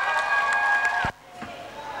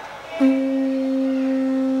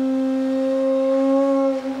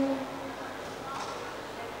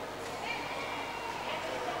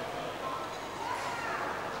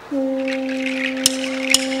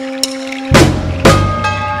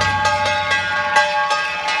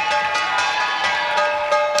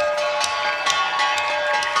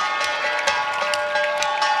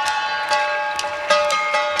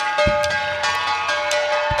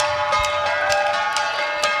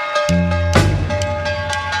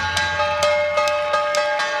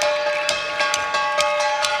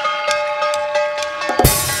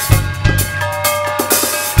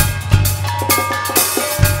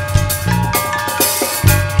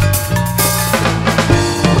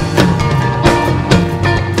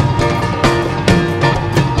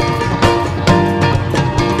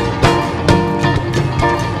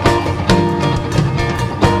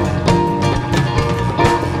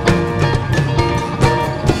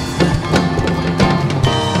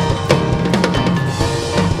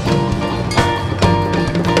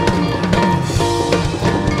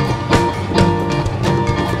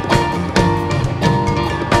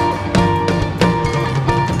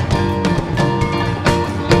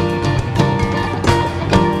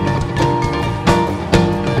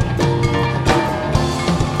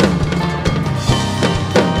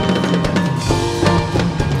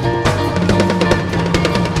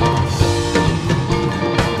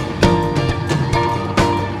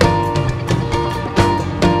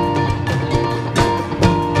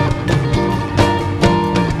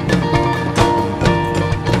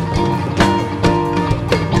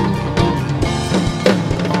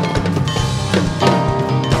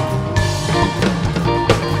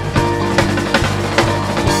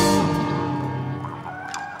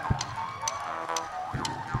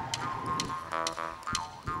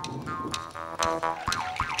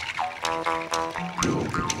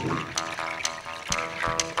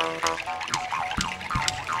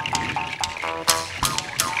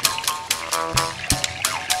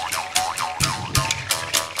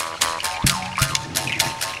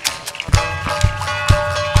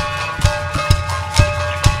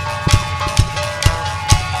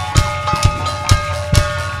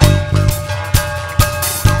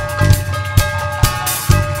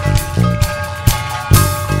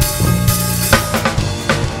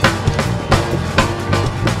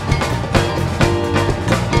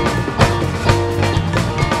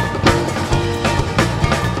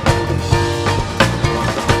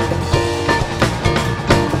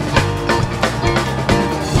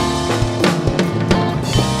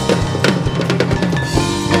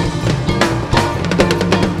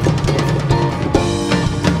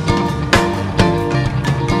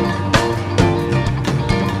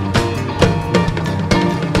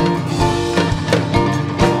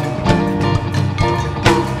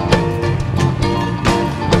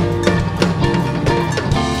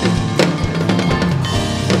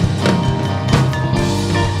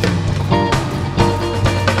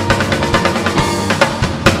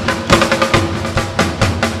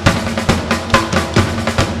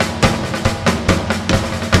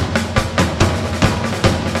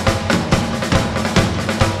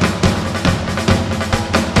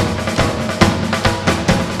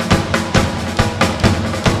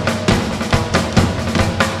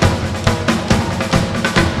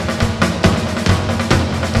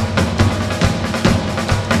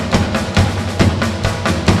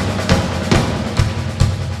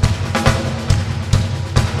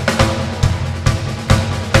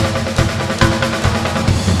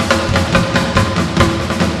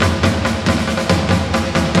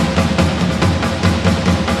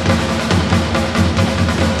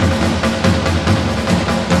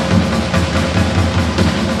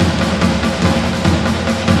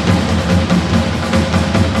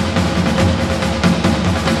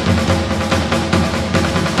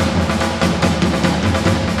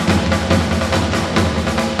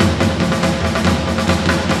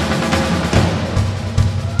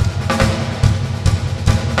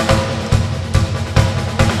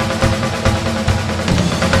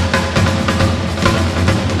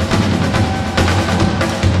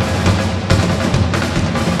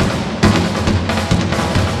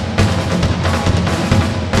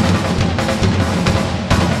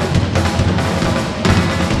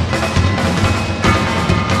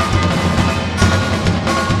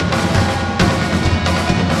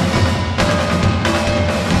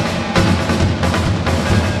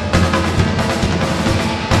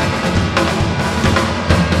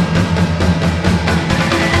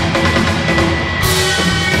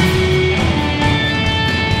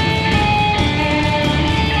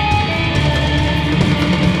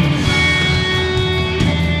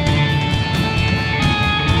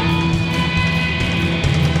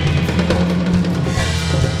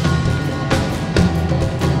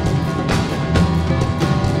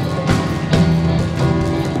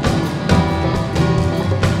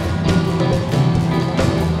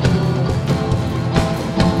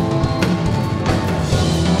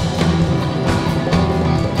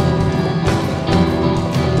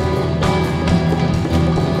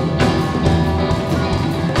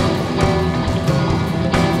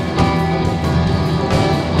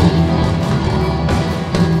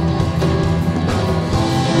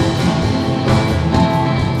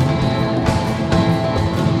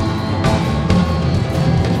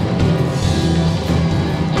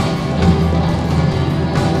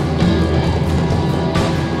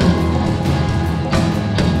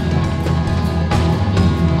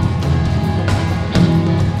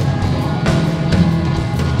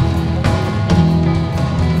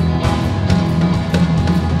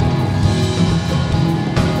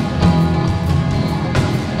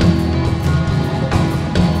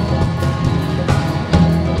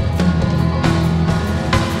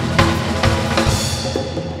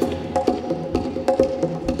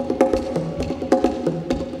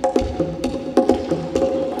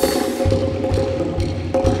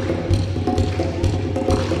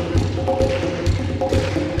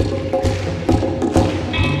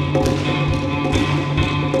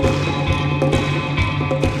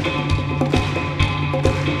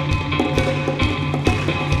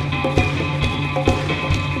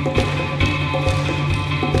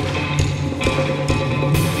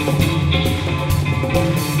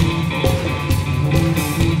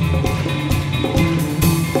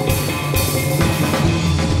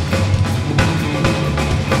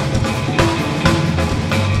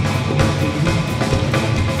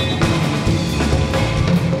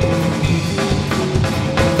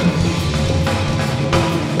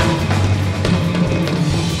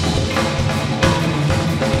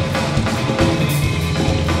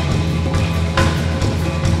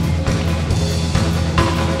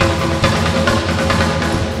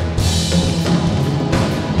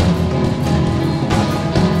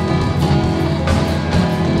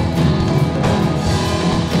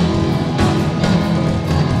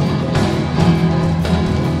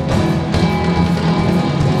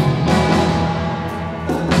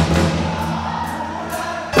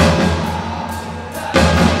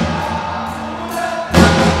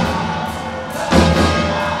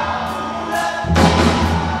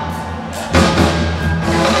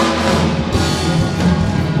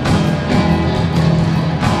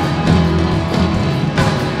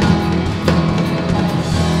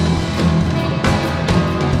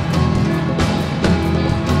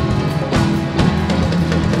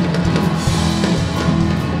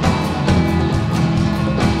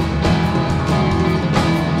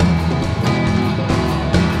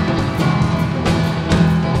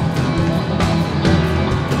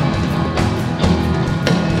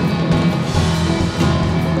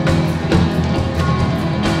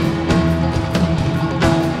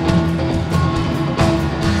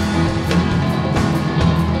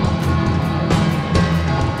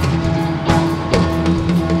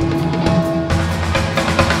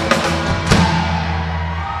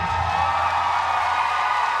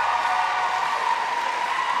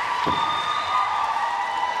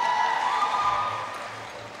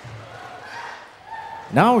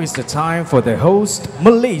 Now is the time for the host,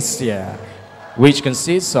 Malaysia, which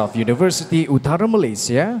consists of University Utara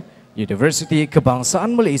Malaysia, University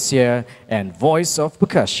Kebangsaan Malaysia, and Voice of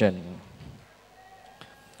Percussion.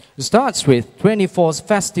 It starts with 24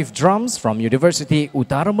 festive drums from University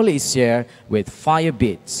Utara Malaysia with fire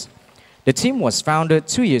beats. The team was founded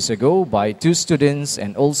 2 years ago by 2 students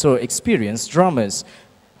and also experienced drummers,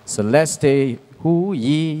 Celeste Hu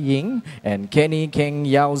Yi Ying and Kenny Keng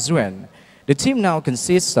Yao Zuen. The team now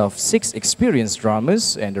consists of 6 experienced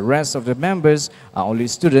drummers, and the rest of the members are only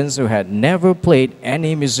students who had never played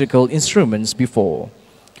any musical instruments before.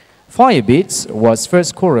 Firebeats was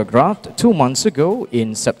first choreographed 2 months ago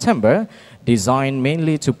in September, designed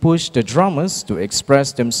mainly to push the drummers to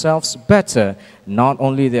express themselves better, not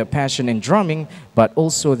only their passion in drumming, but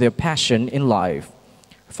also their passion in life.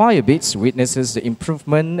 Firebeats witnesses the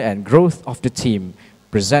improvement and growth of the team,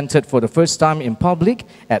 presented for the first time in public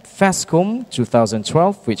at FESCOM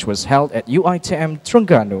 2012, which was held at UITM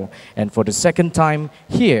Terengganu, and for the second time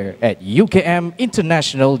here at UKM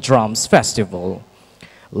International Drums Festival.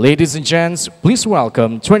 Ladies and gents, please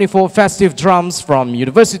welcome 24 festive drums from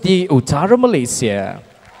University Utara Malaysia.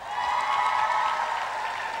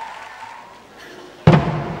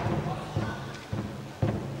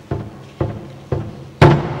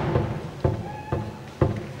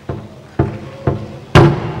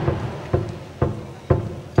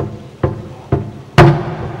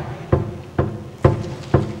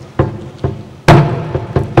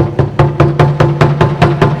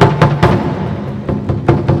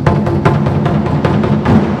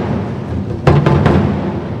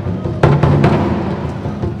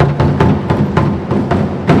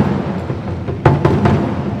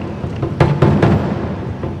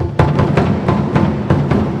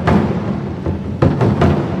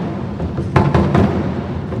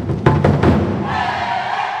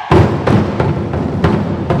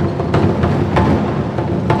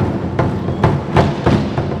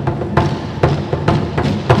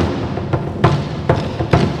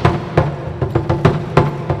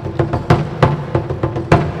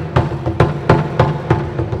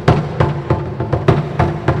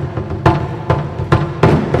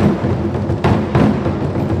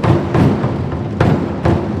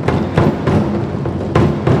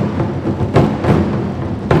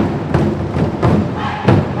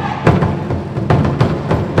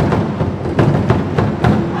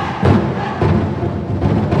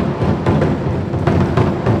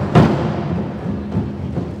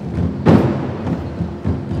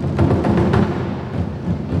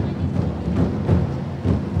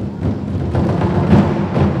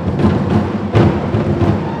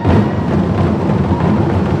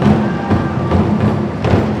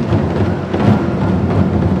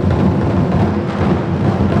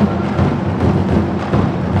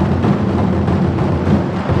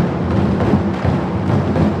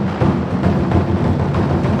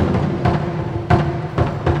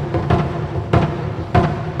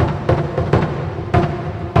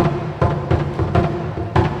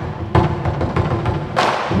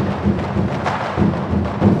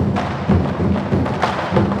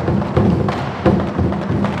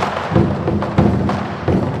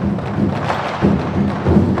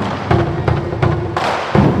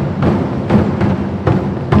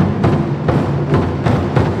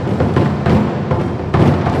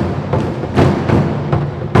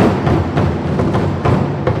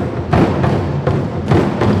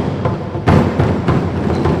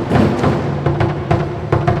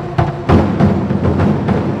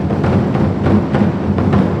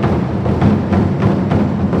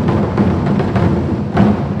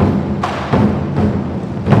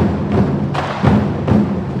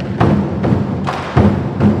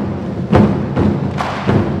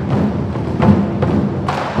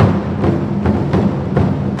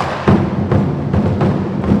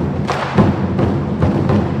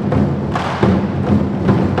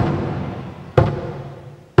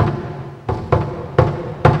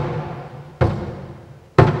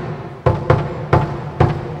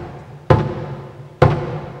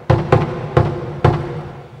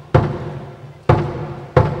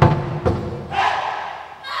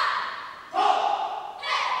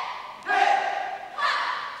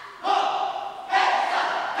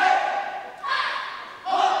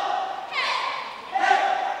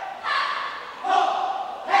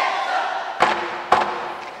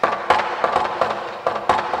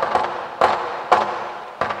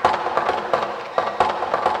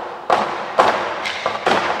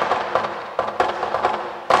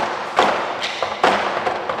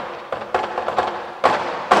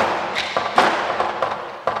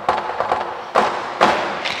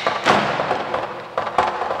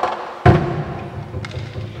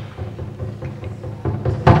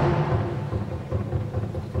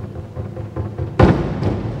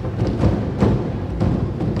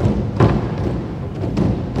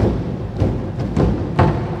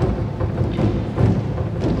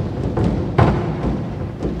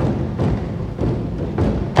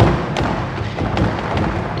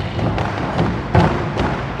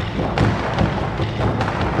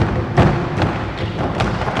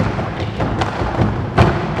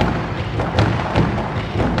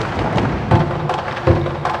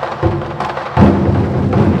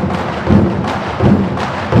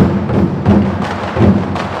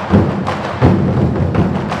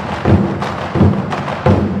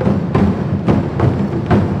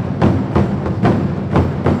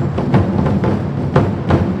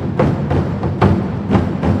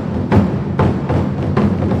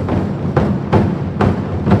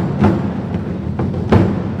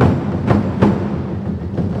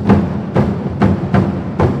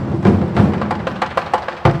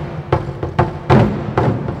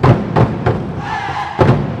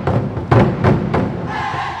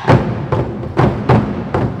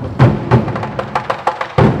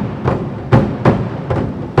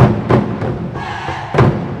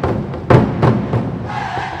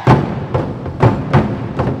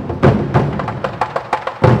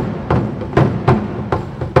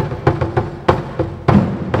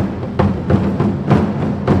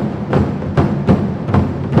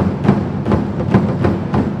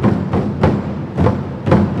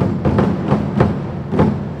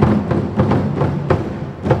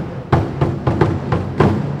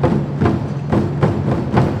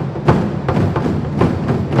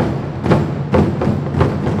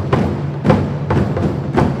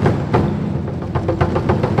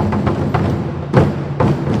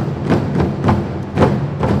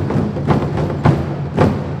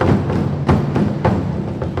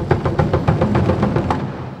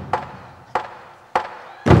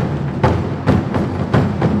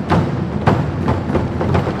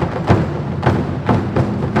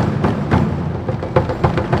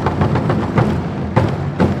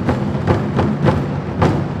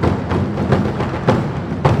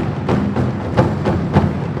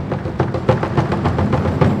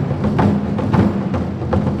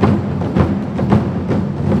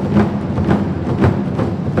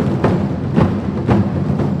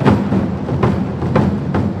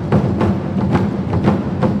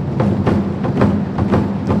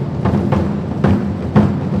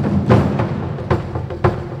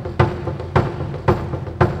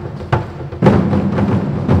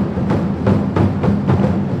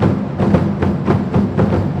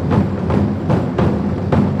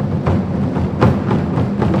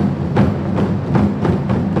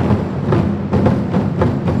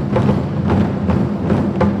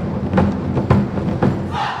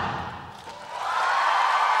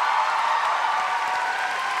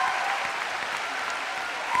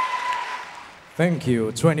 Thank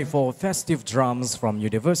you, 24 festive drums from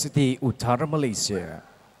University Utara Malaysia.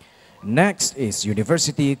 Next is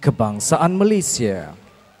University Kebangsaan Malaysia.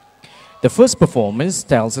 The first performance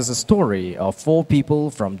tells us a story of 4 people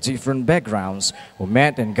from different backgrounds who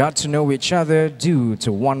met and got to know each other due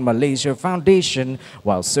to One Malaysia Foundation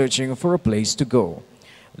while searching for a place to go.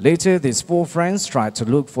 Later, these 4 friends tried to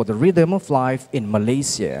look for the rhythm of life in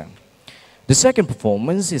Malaysia. The second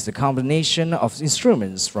performance is a combination of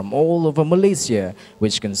instruments from all over Malaysia,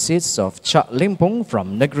 which consists of Cak Lempong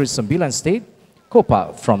from Negeri Sembilan State,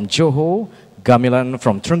 Kopak from Johor, Gamelan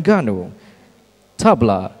from Terengganu,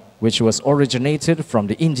 Tabla, which was originated from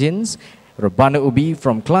the Indians, Rebana Ubi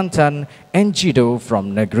from Kelantan, and Jido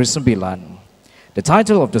from Negeri Sembilan. The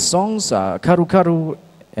title of the songs are Karu Karu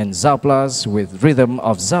and Zaplas with rhythm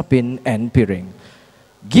of Zapin and Piring.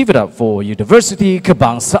 Give it up for University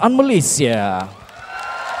Kebangsaan Malaysia.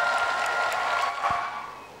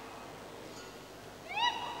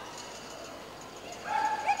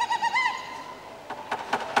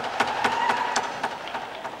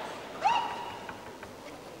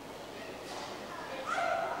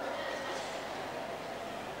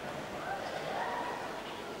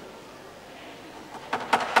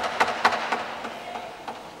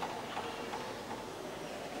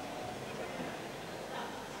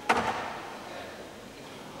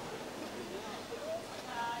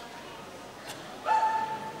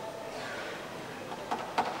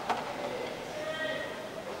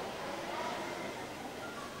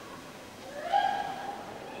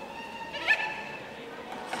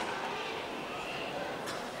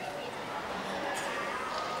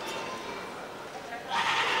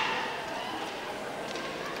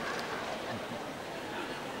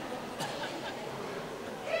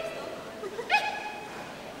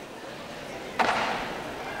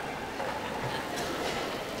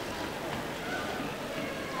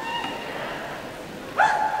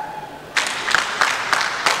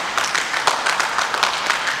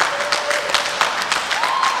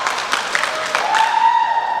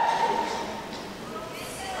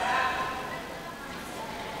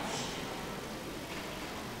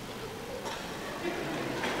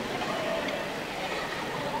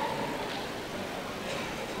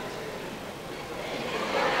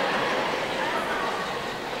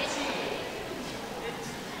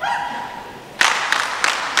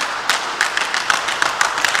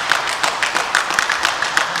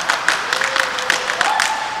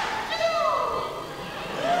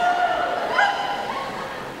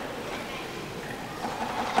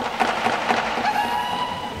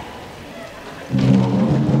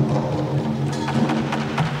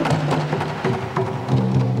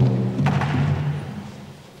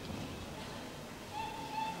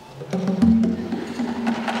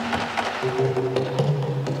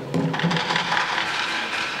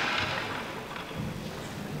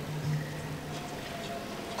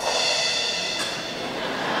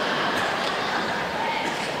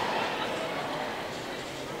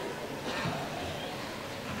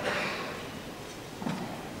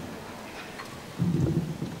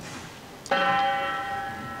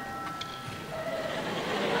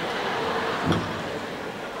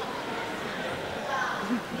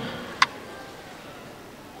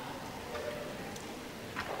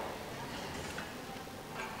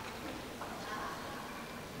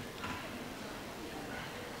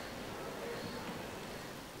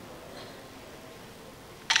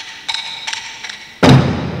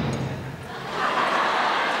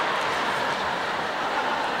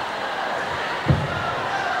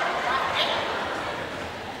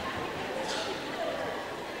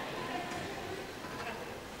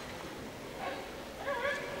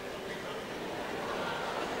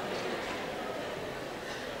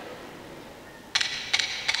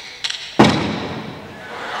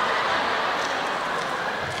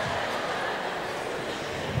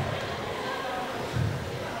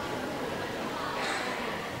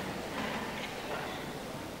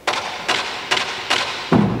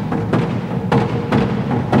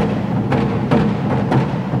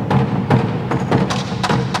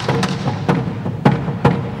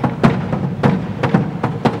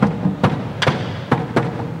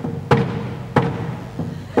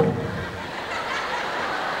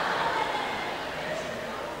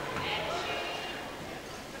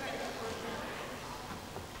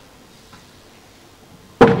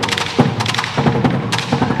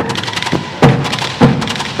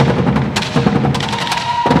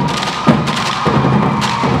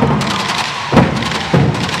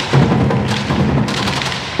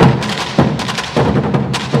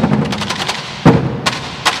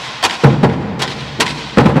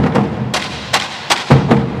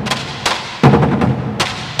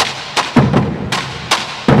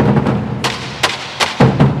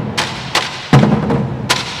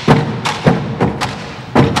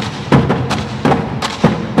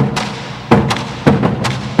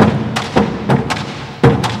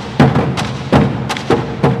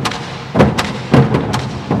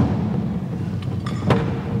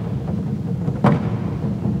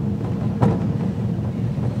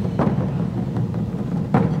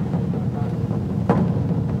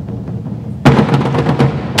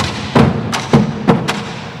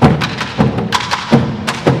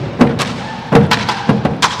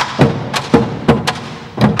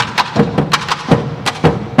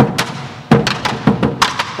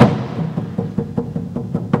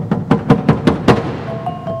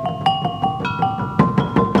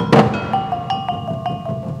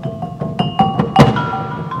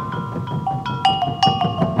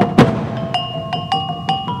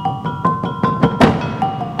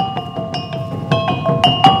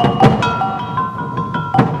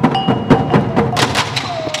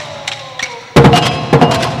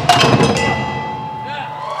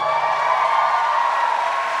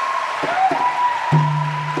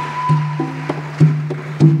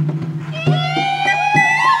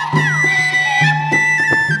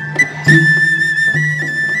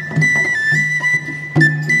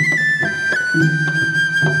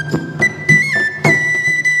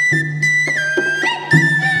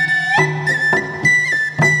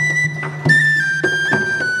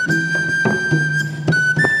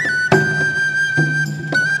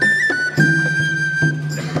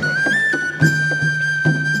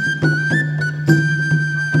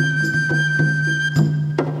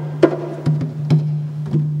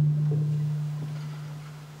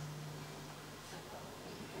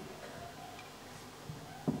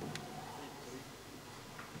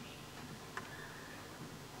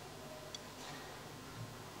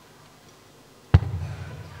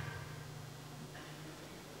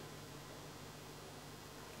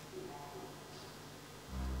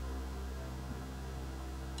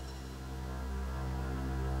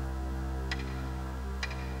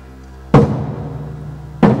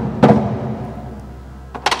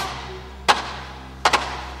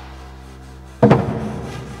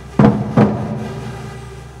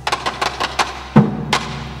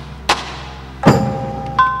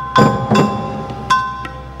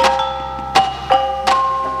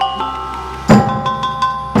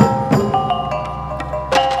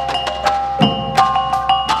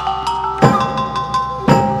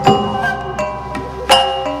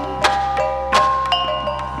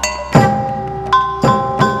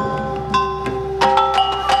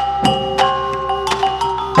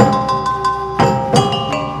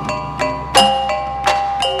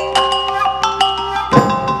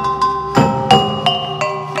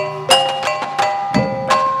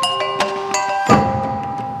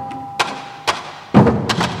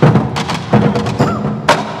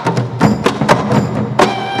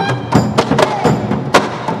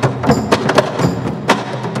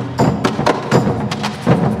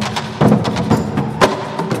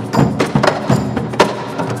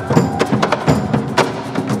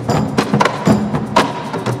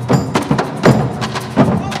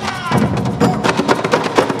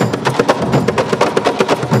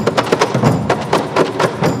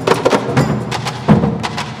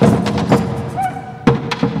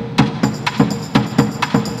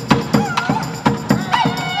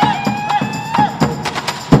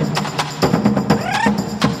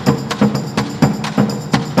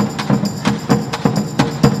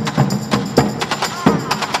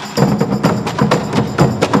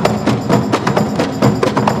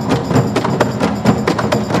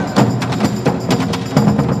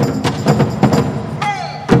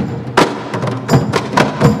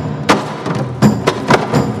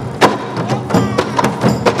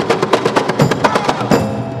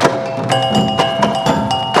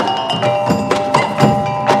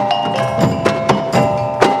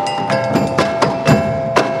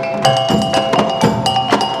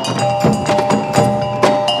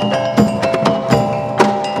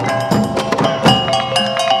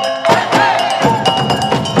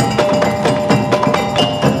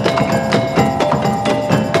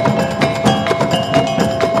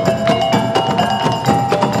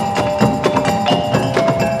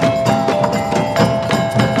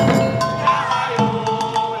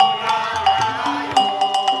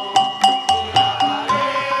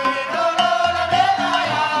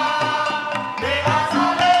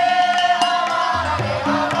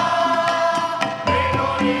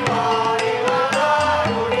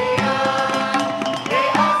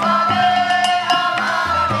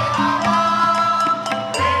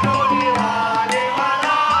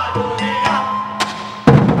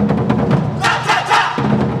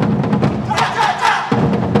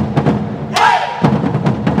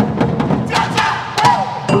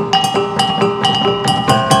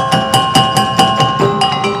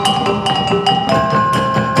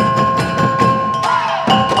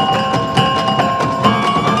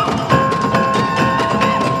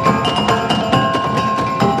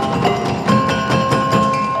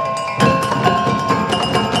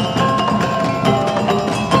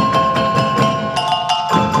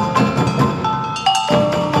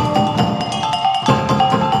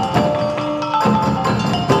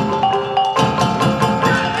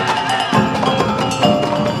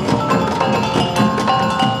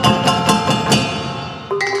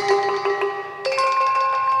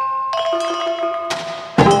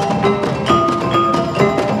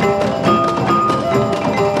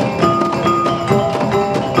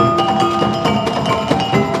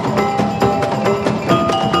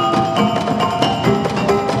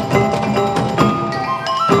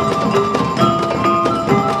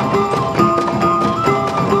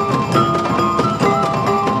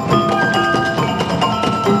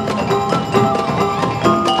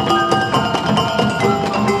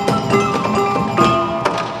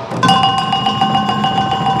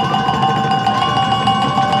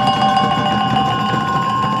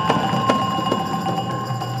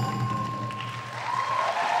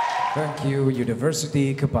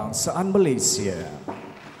 University Kebangsaan Malaysia.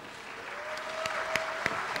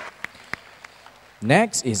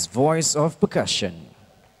 Next is Voice of Percussion.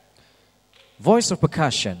 Voice of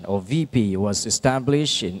Percussion, or VP, was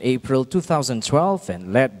established in April 2012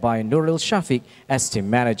 and led by Nurul Shafiq as team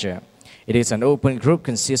manager. It is an open group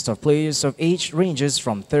consisting of players of age ranges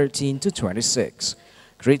from 13 to 26.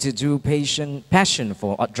 Created due passion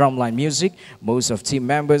for drumline music, most of team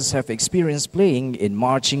members have experience playing in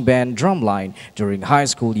marching band drumline during high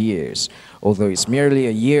school years. Although it's merely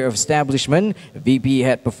a year of establishment, VP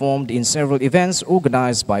had performed in several events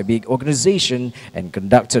organized by big organizations and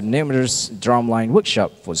conducted numerous drumline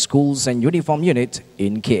workshops for schools and uniform unit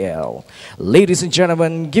in KL. Ladies and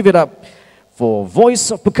gentlemen, give it up for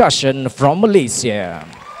Voice of Percussion from Malaysia.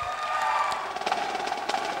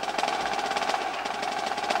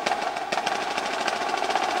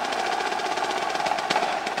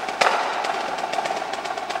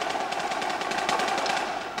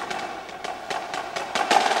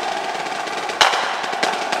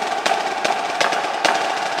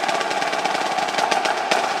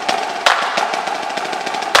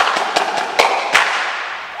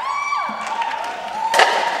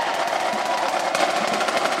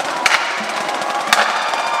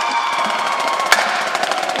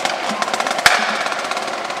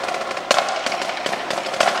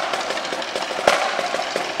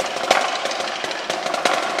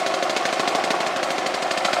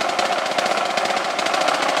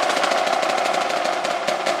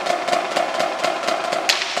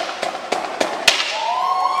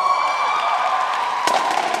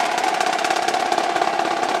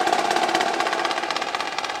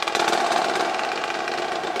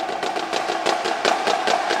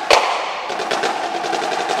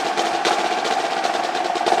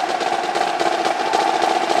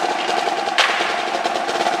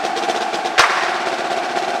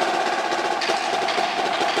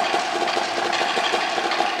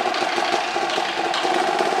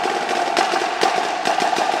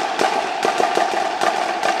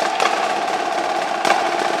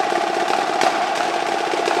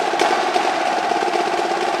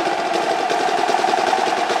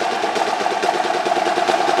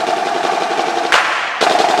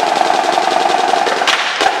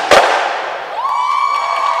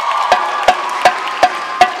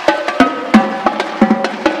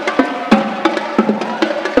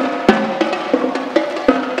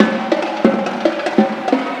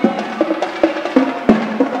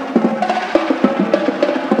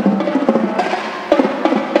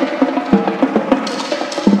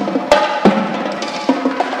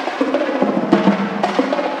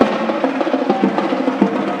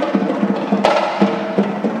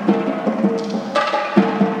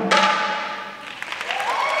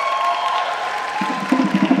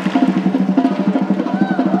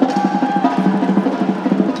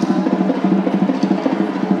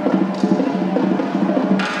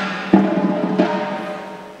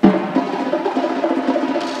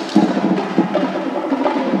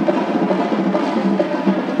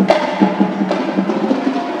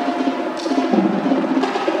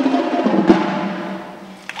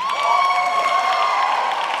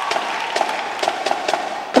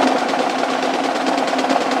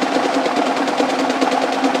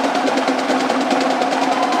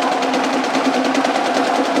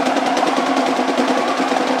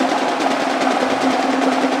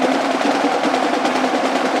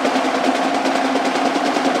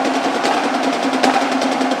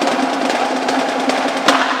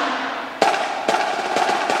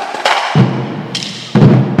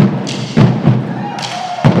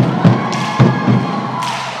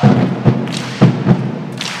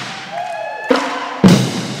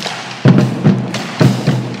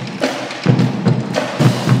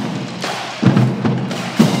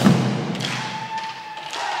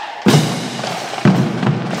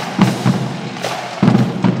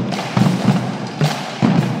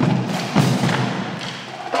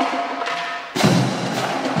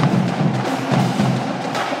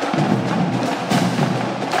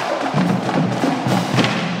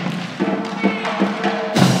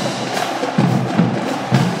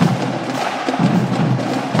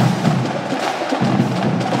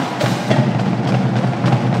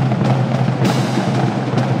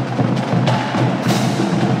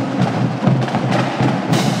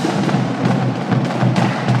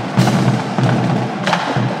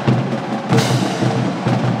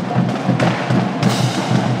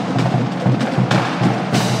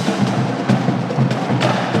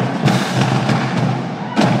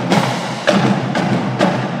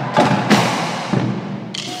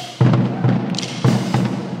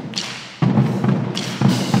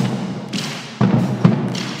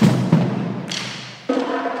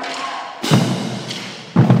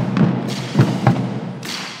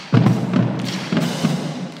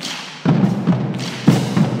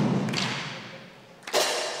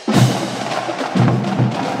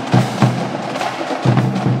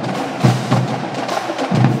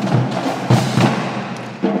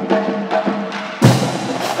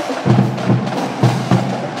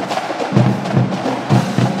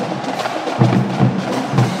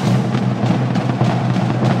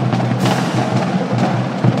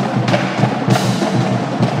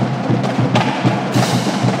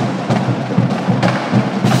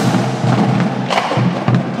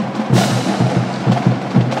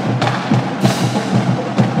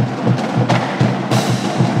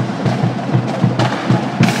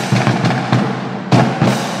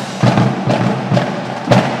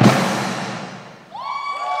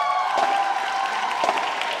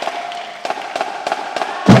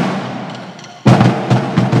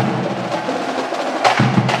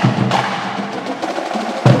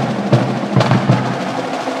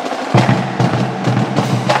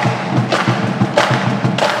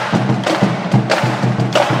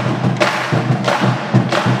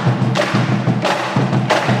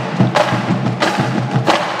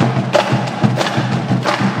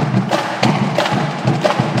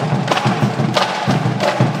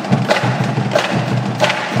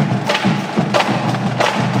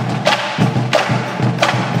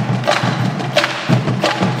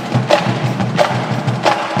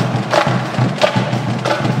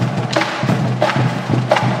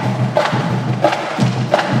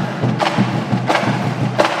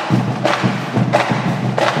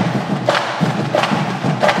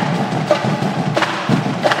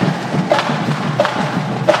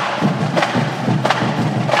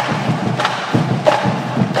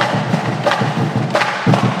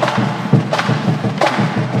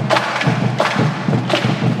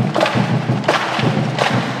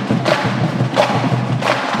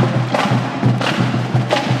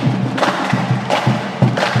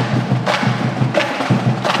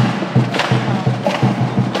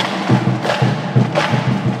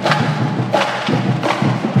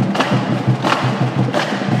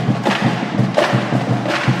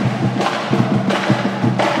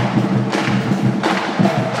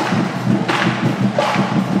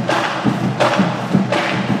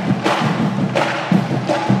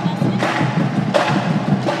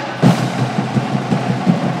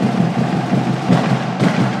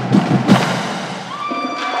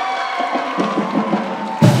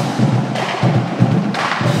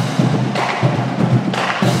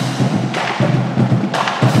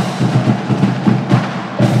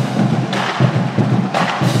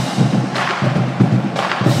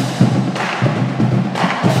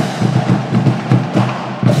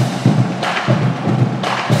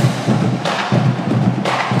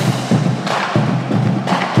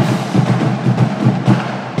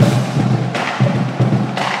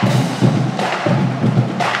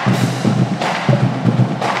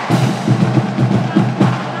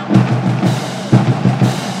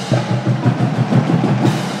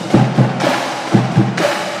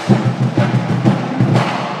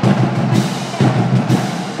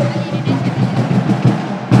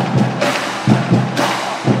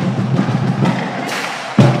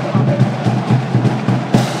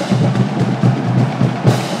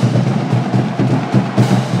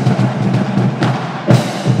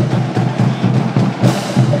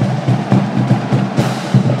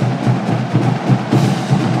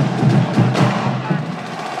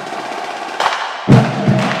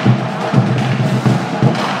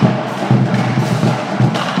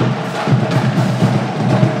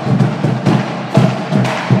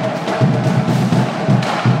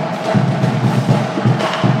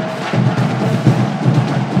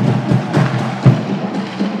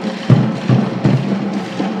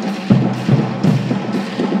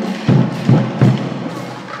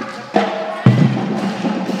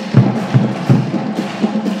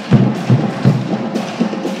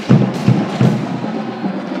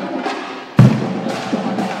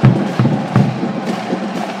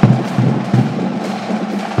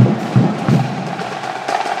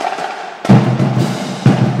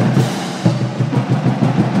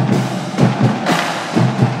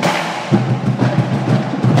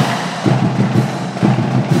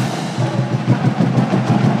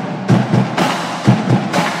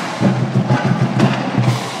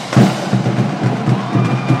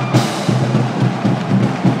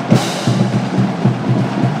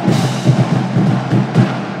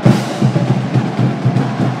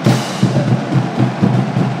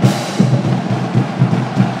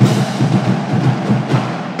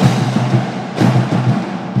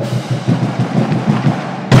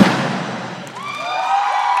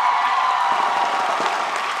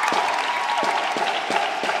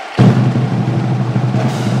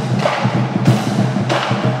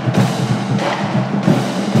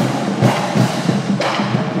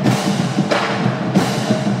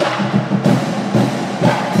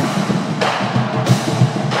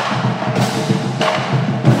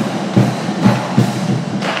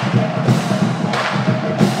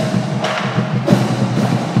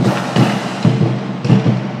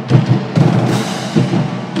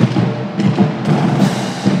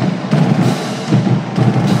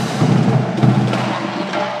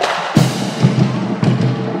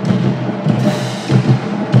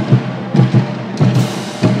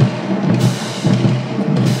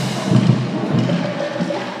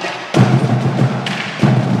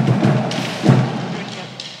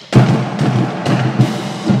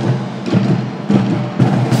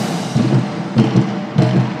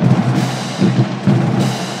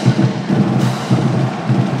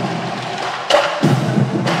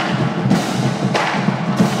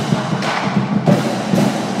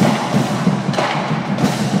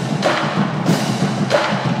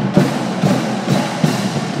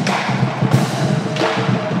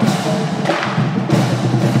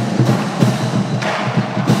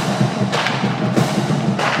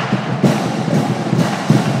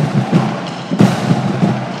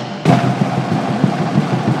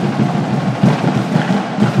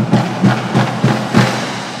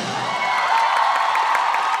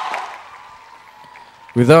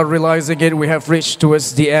 Without realizing it, we have reached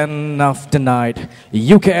towards the end of the night.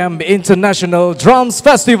 UKM International Drums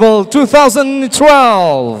Festival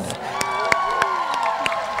 2012.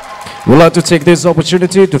 We'd like to take this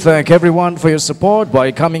opportunity to thank everyone for your support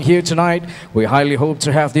by coming here tonight. We highly hope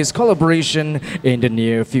to have this collaboration in the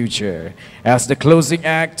near future. As the closing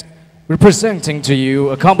act, we're presenting to you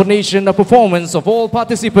a combination of performance of all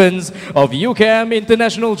participants of UKM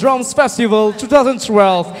International Drums Festival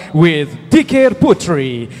 2012 with Dikir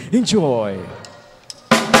Putri. Enjoy.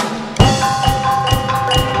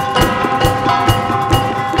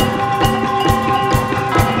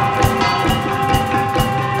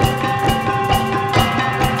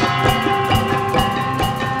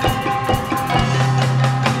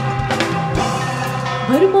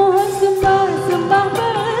 Bermohon sembah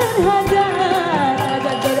berhajat,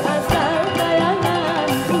 agar berasal bayangan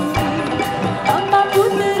bumi. Amba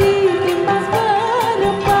puteri timbas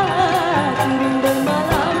berempat, turun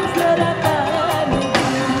bermalam seratan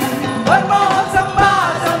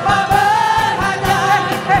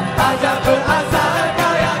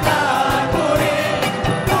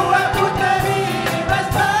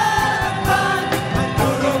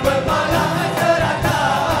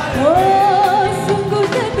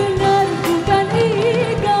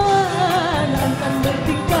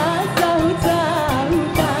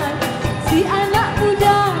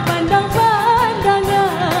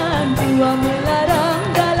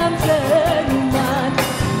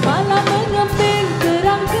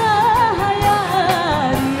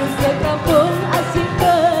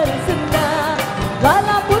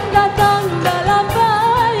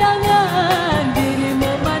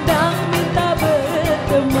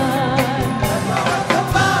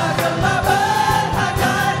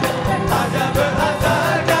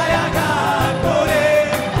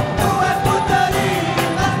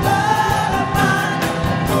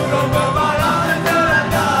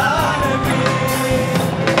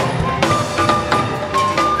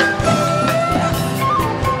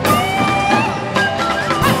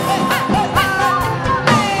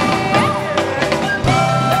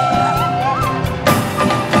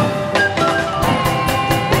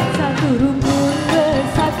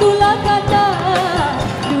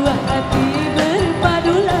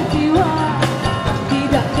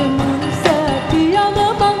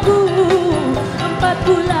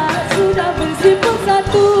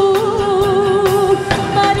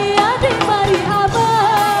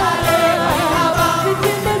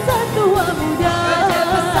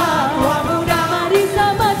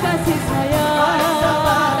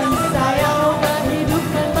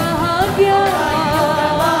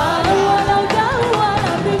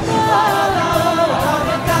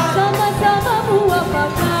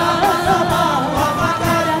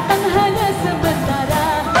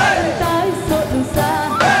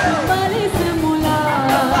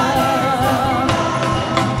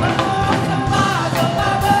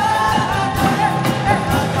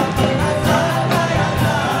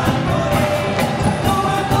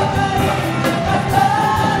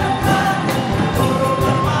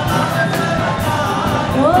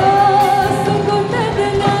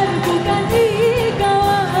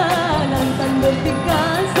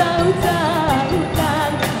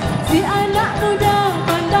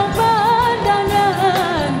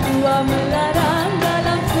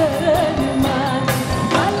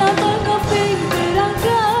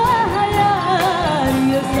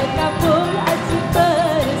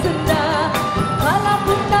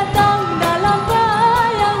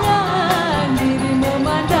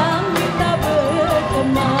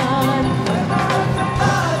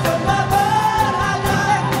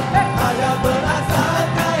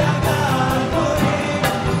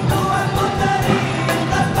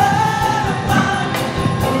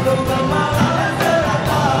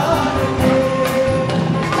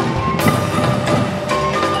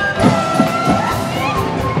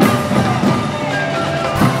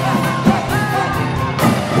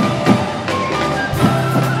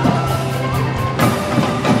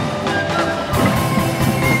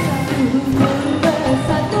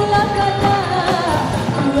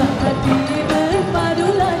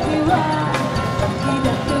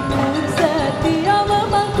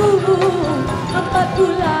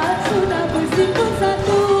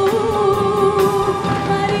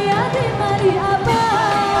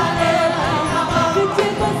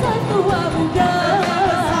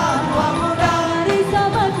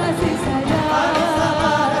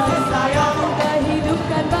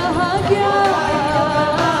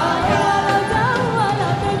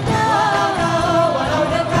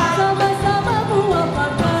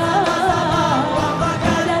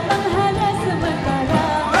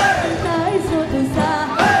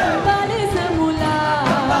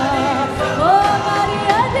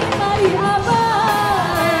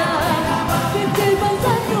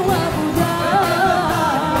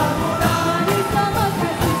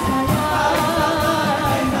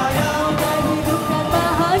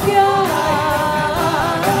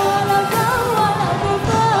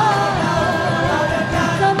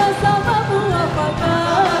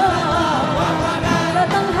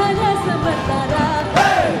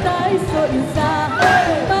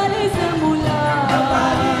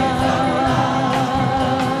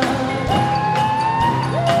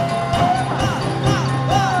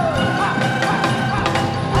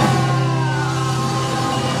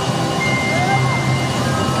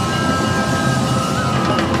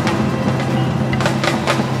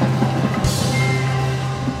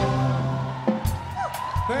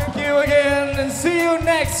see you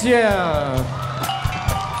next year.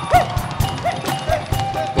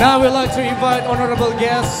 Now we'd like to invite honorable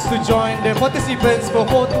guests to join the participants for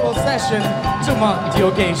photo session to mark the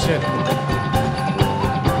occasion.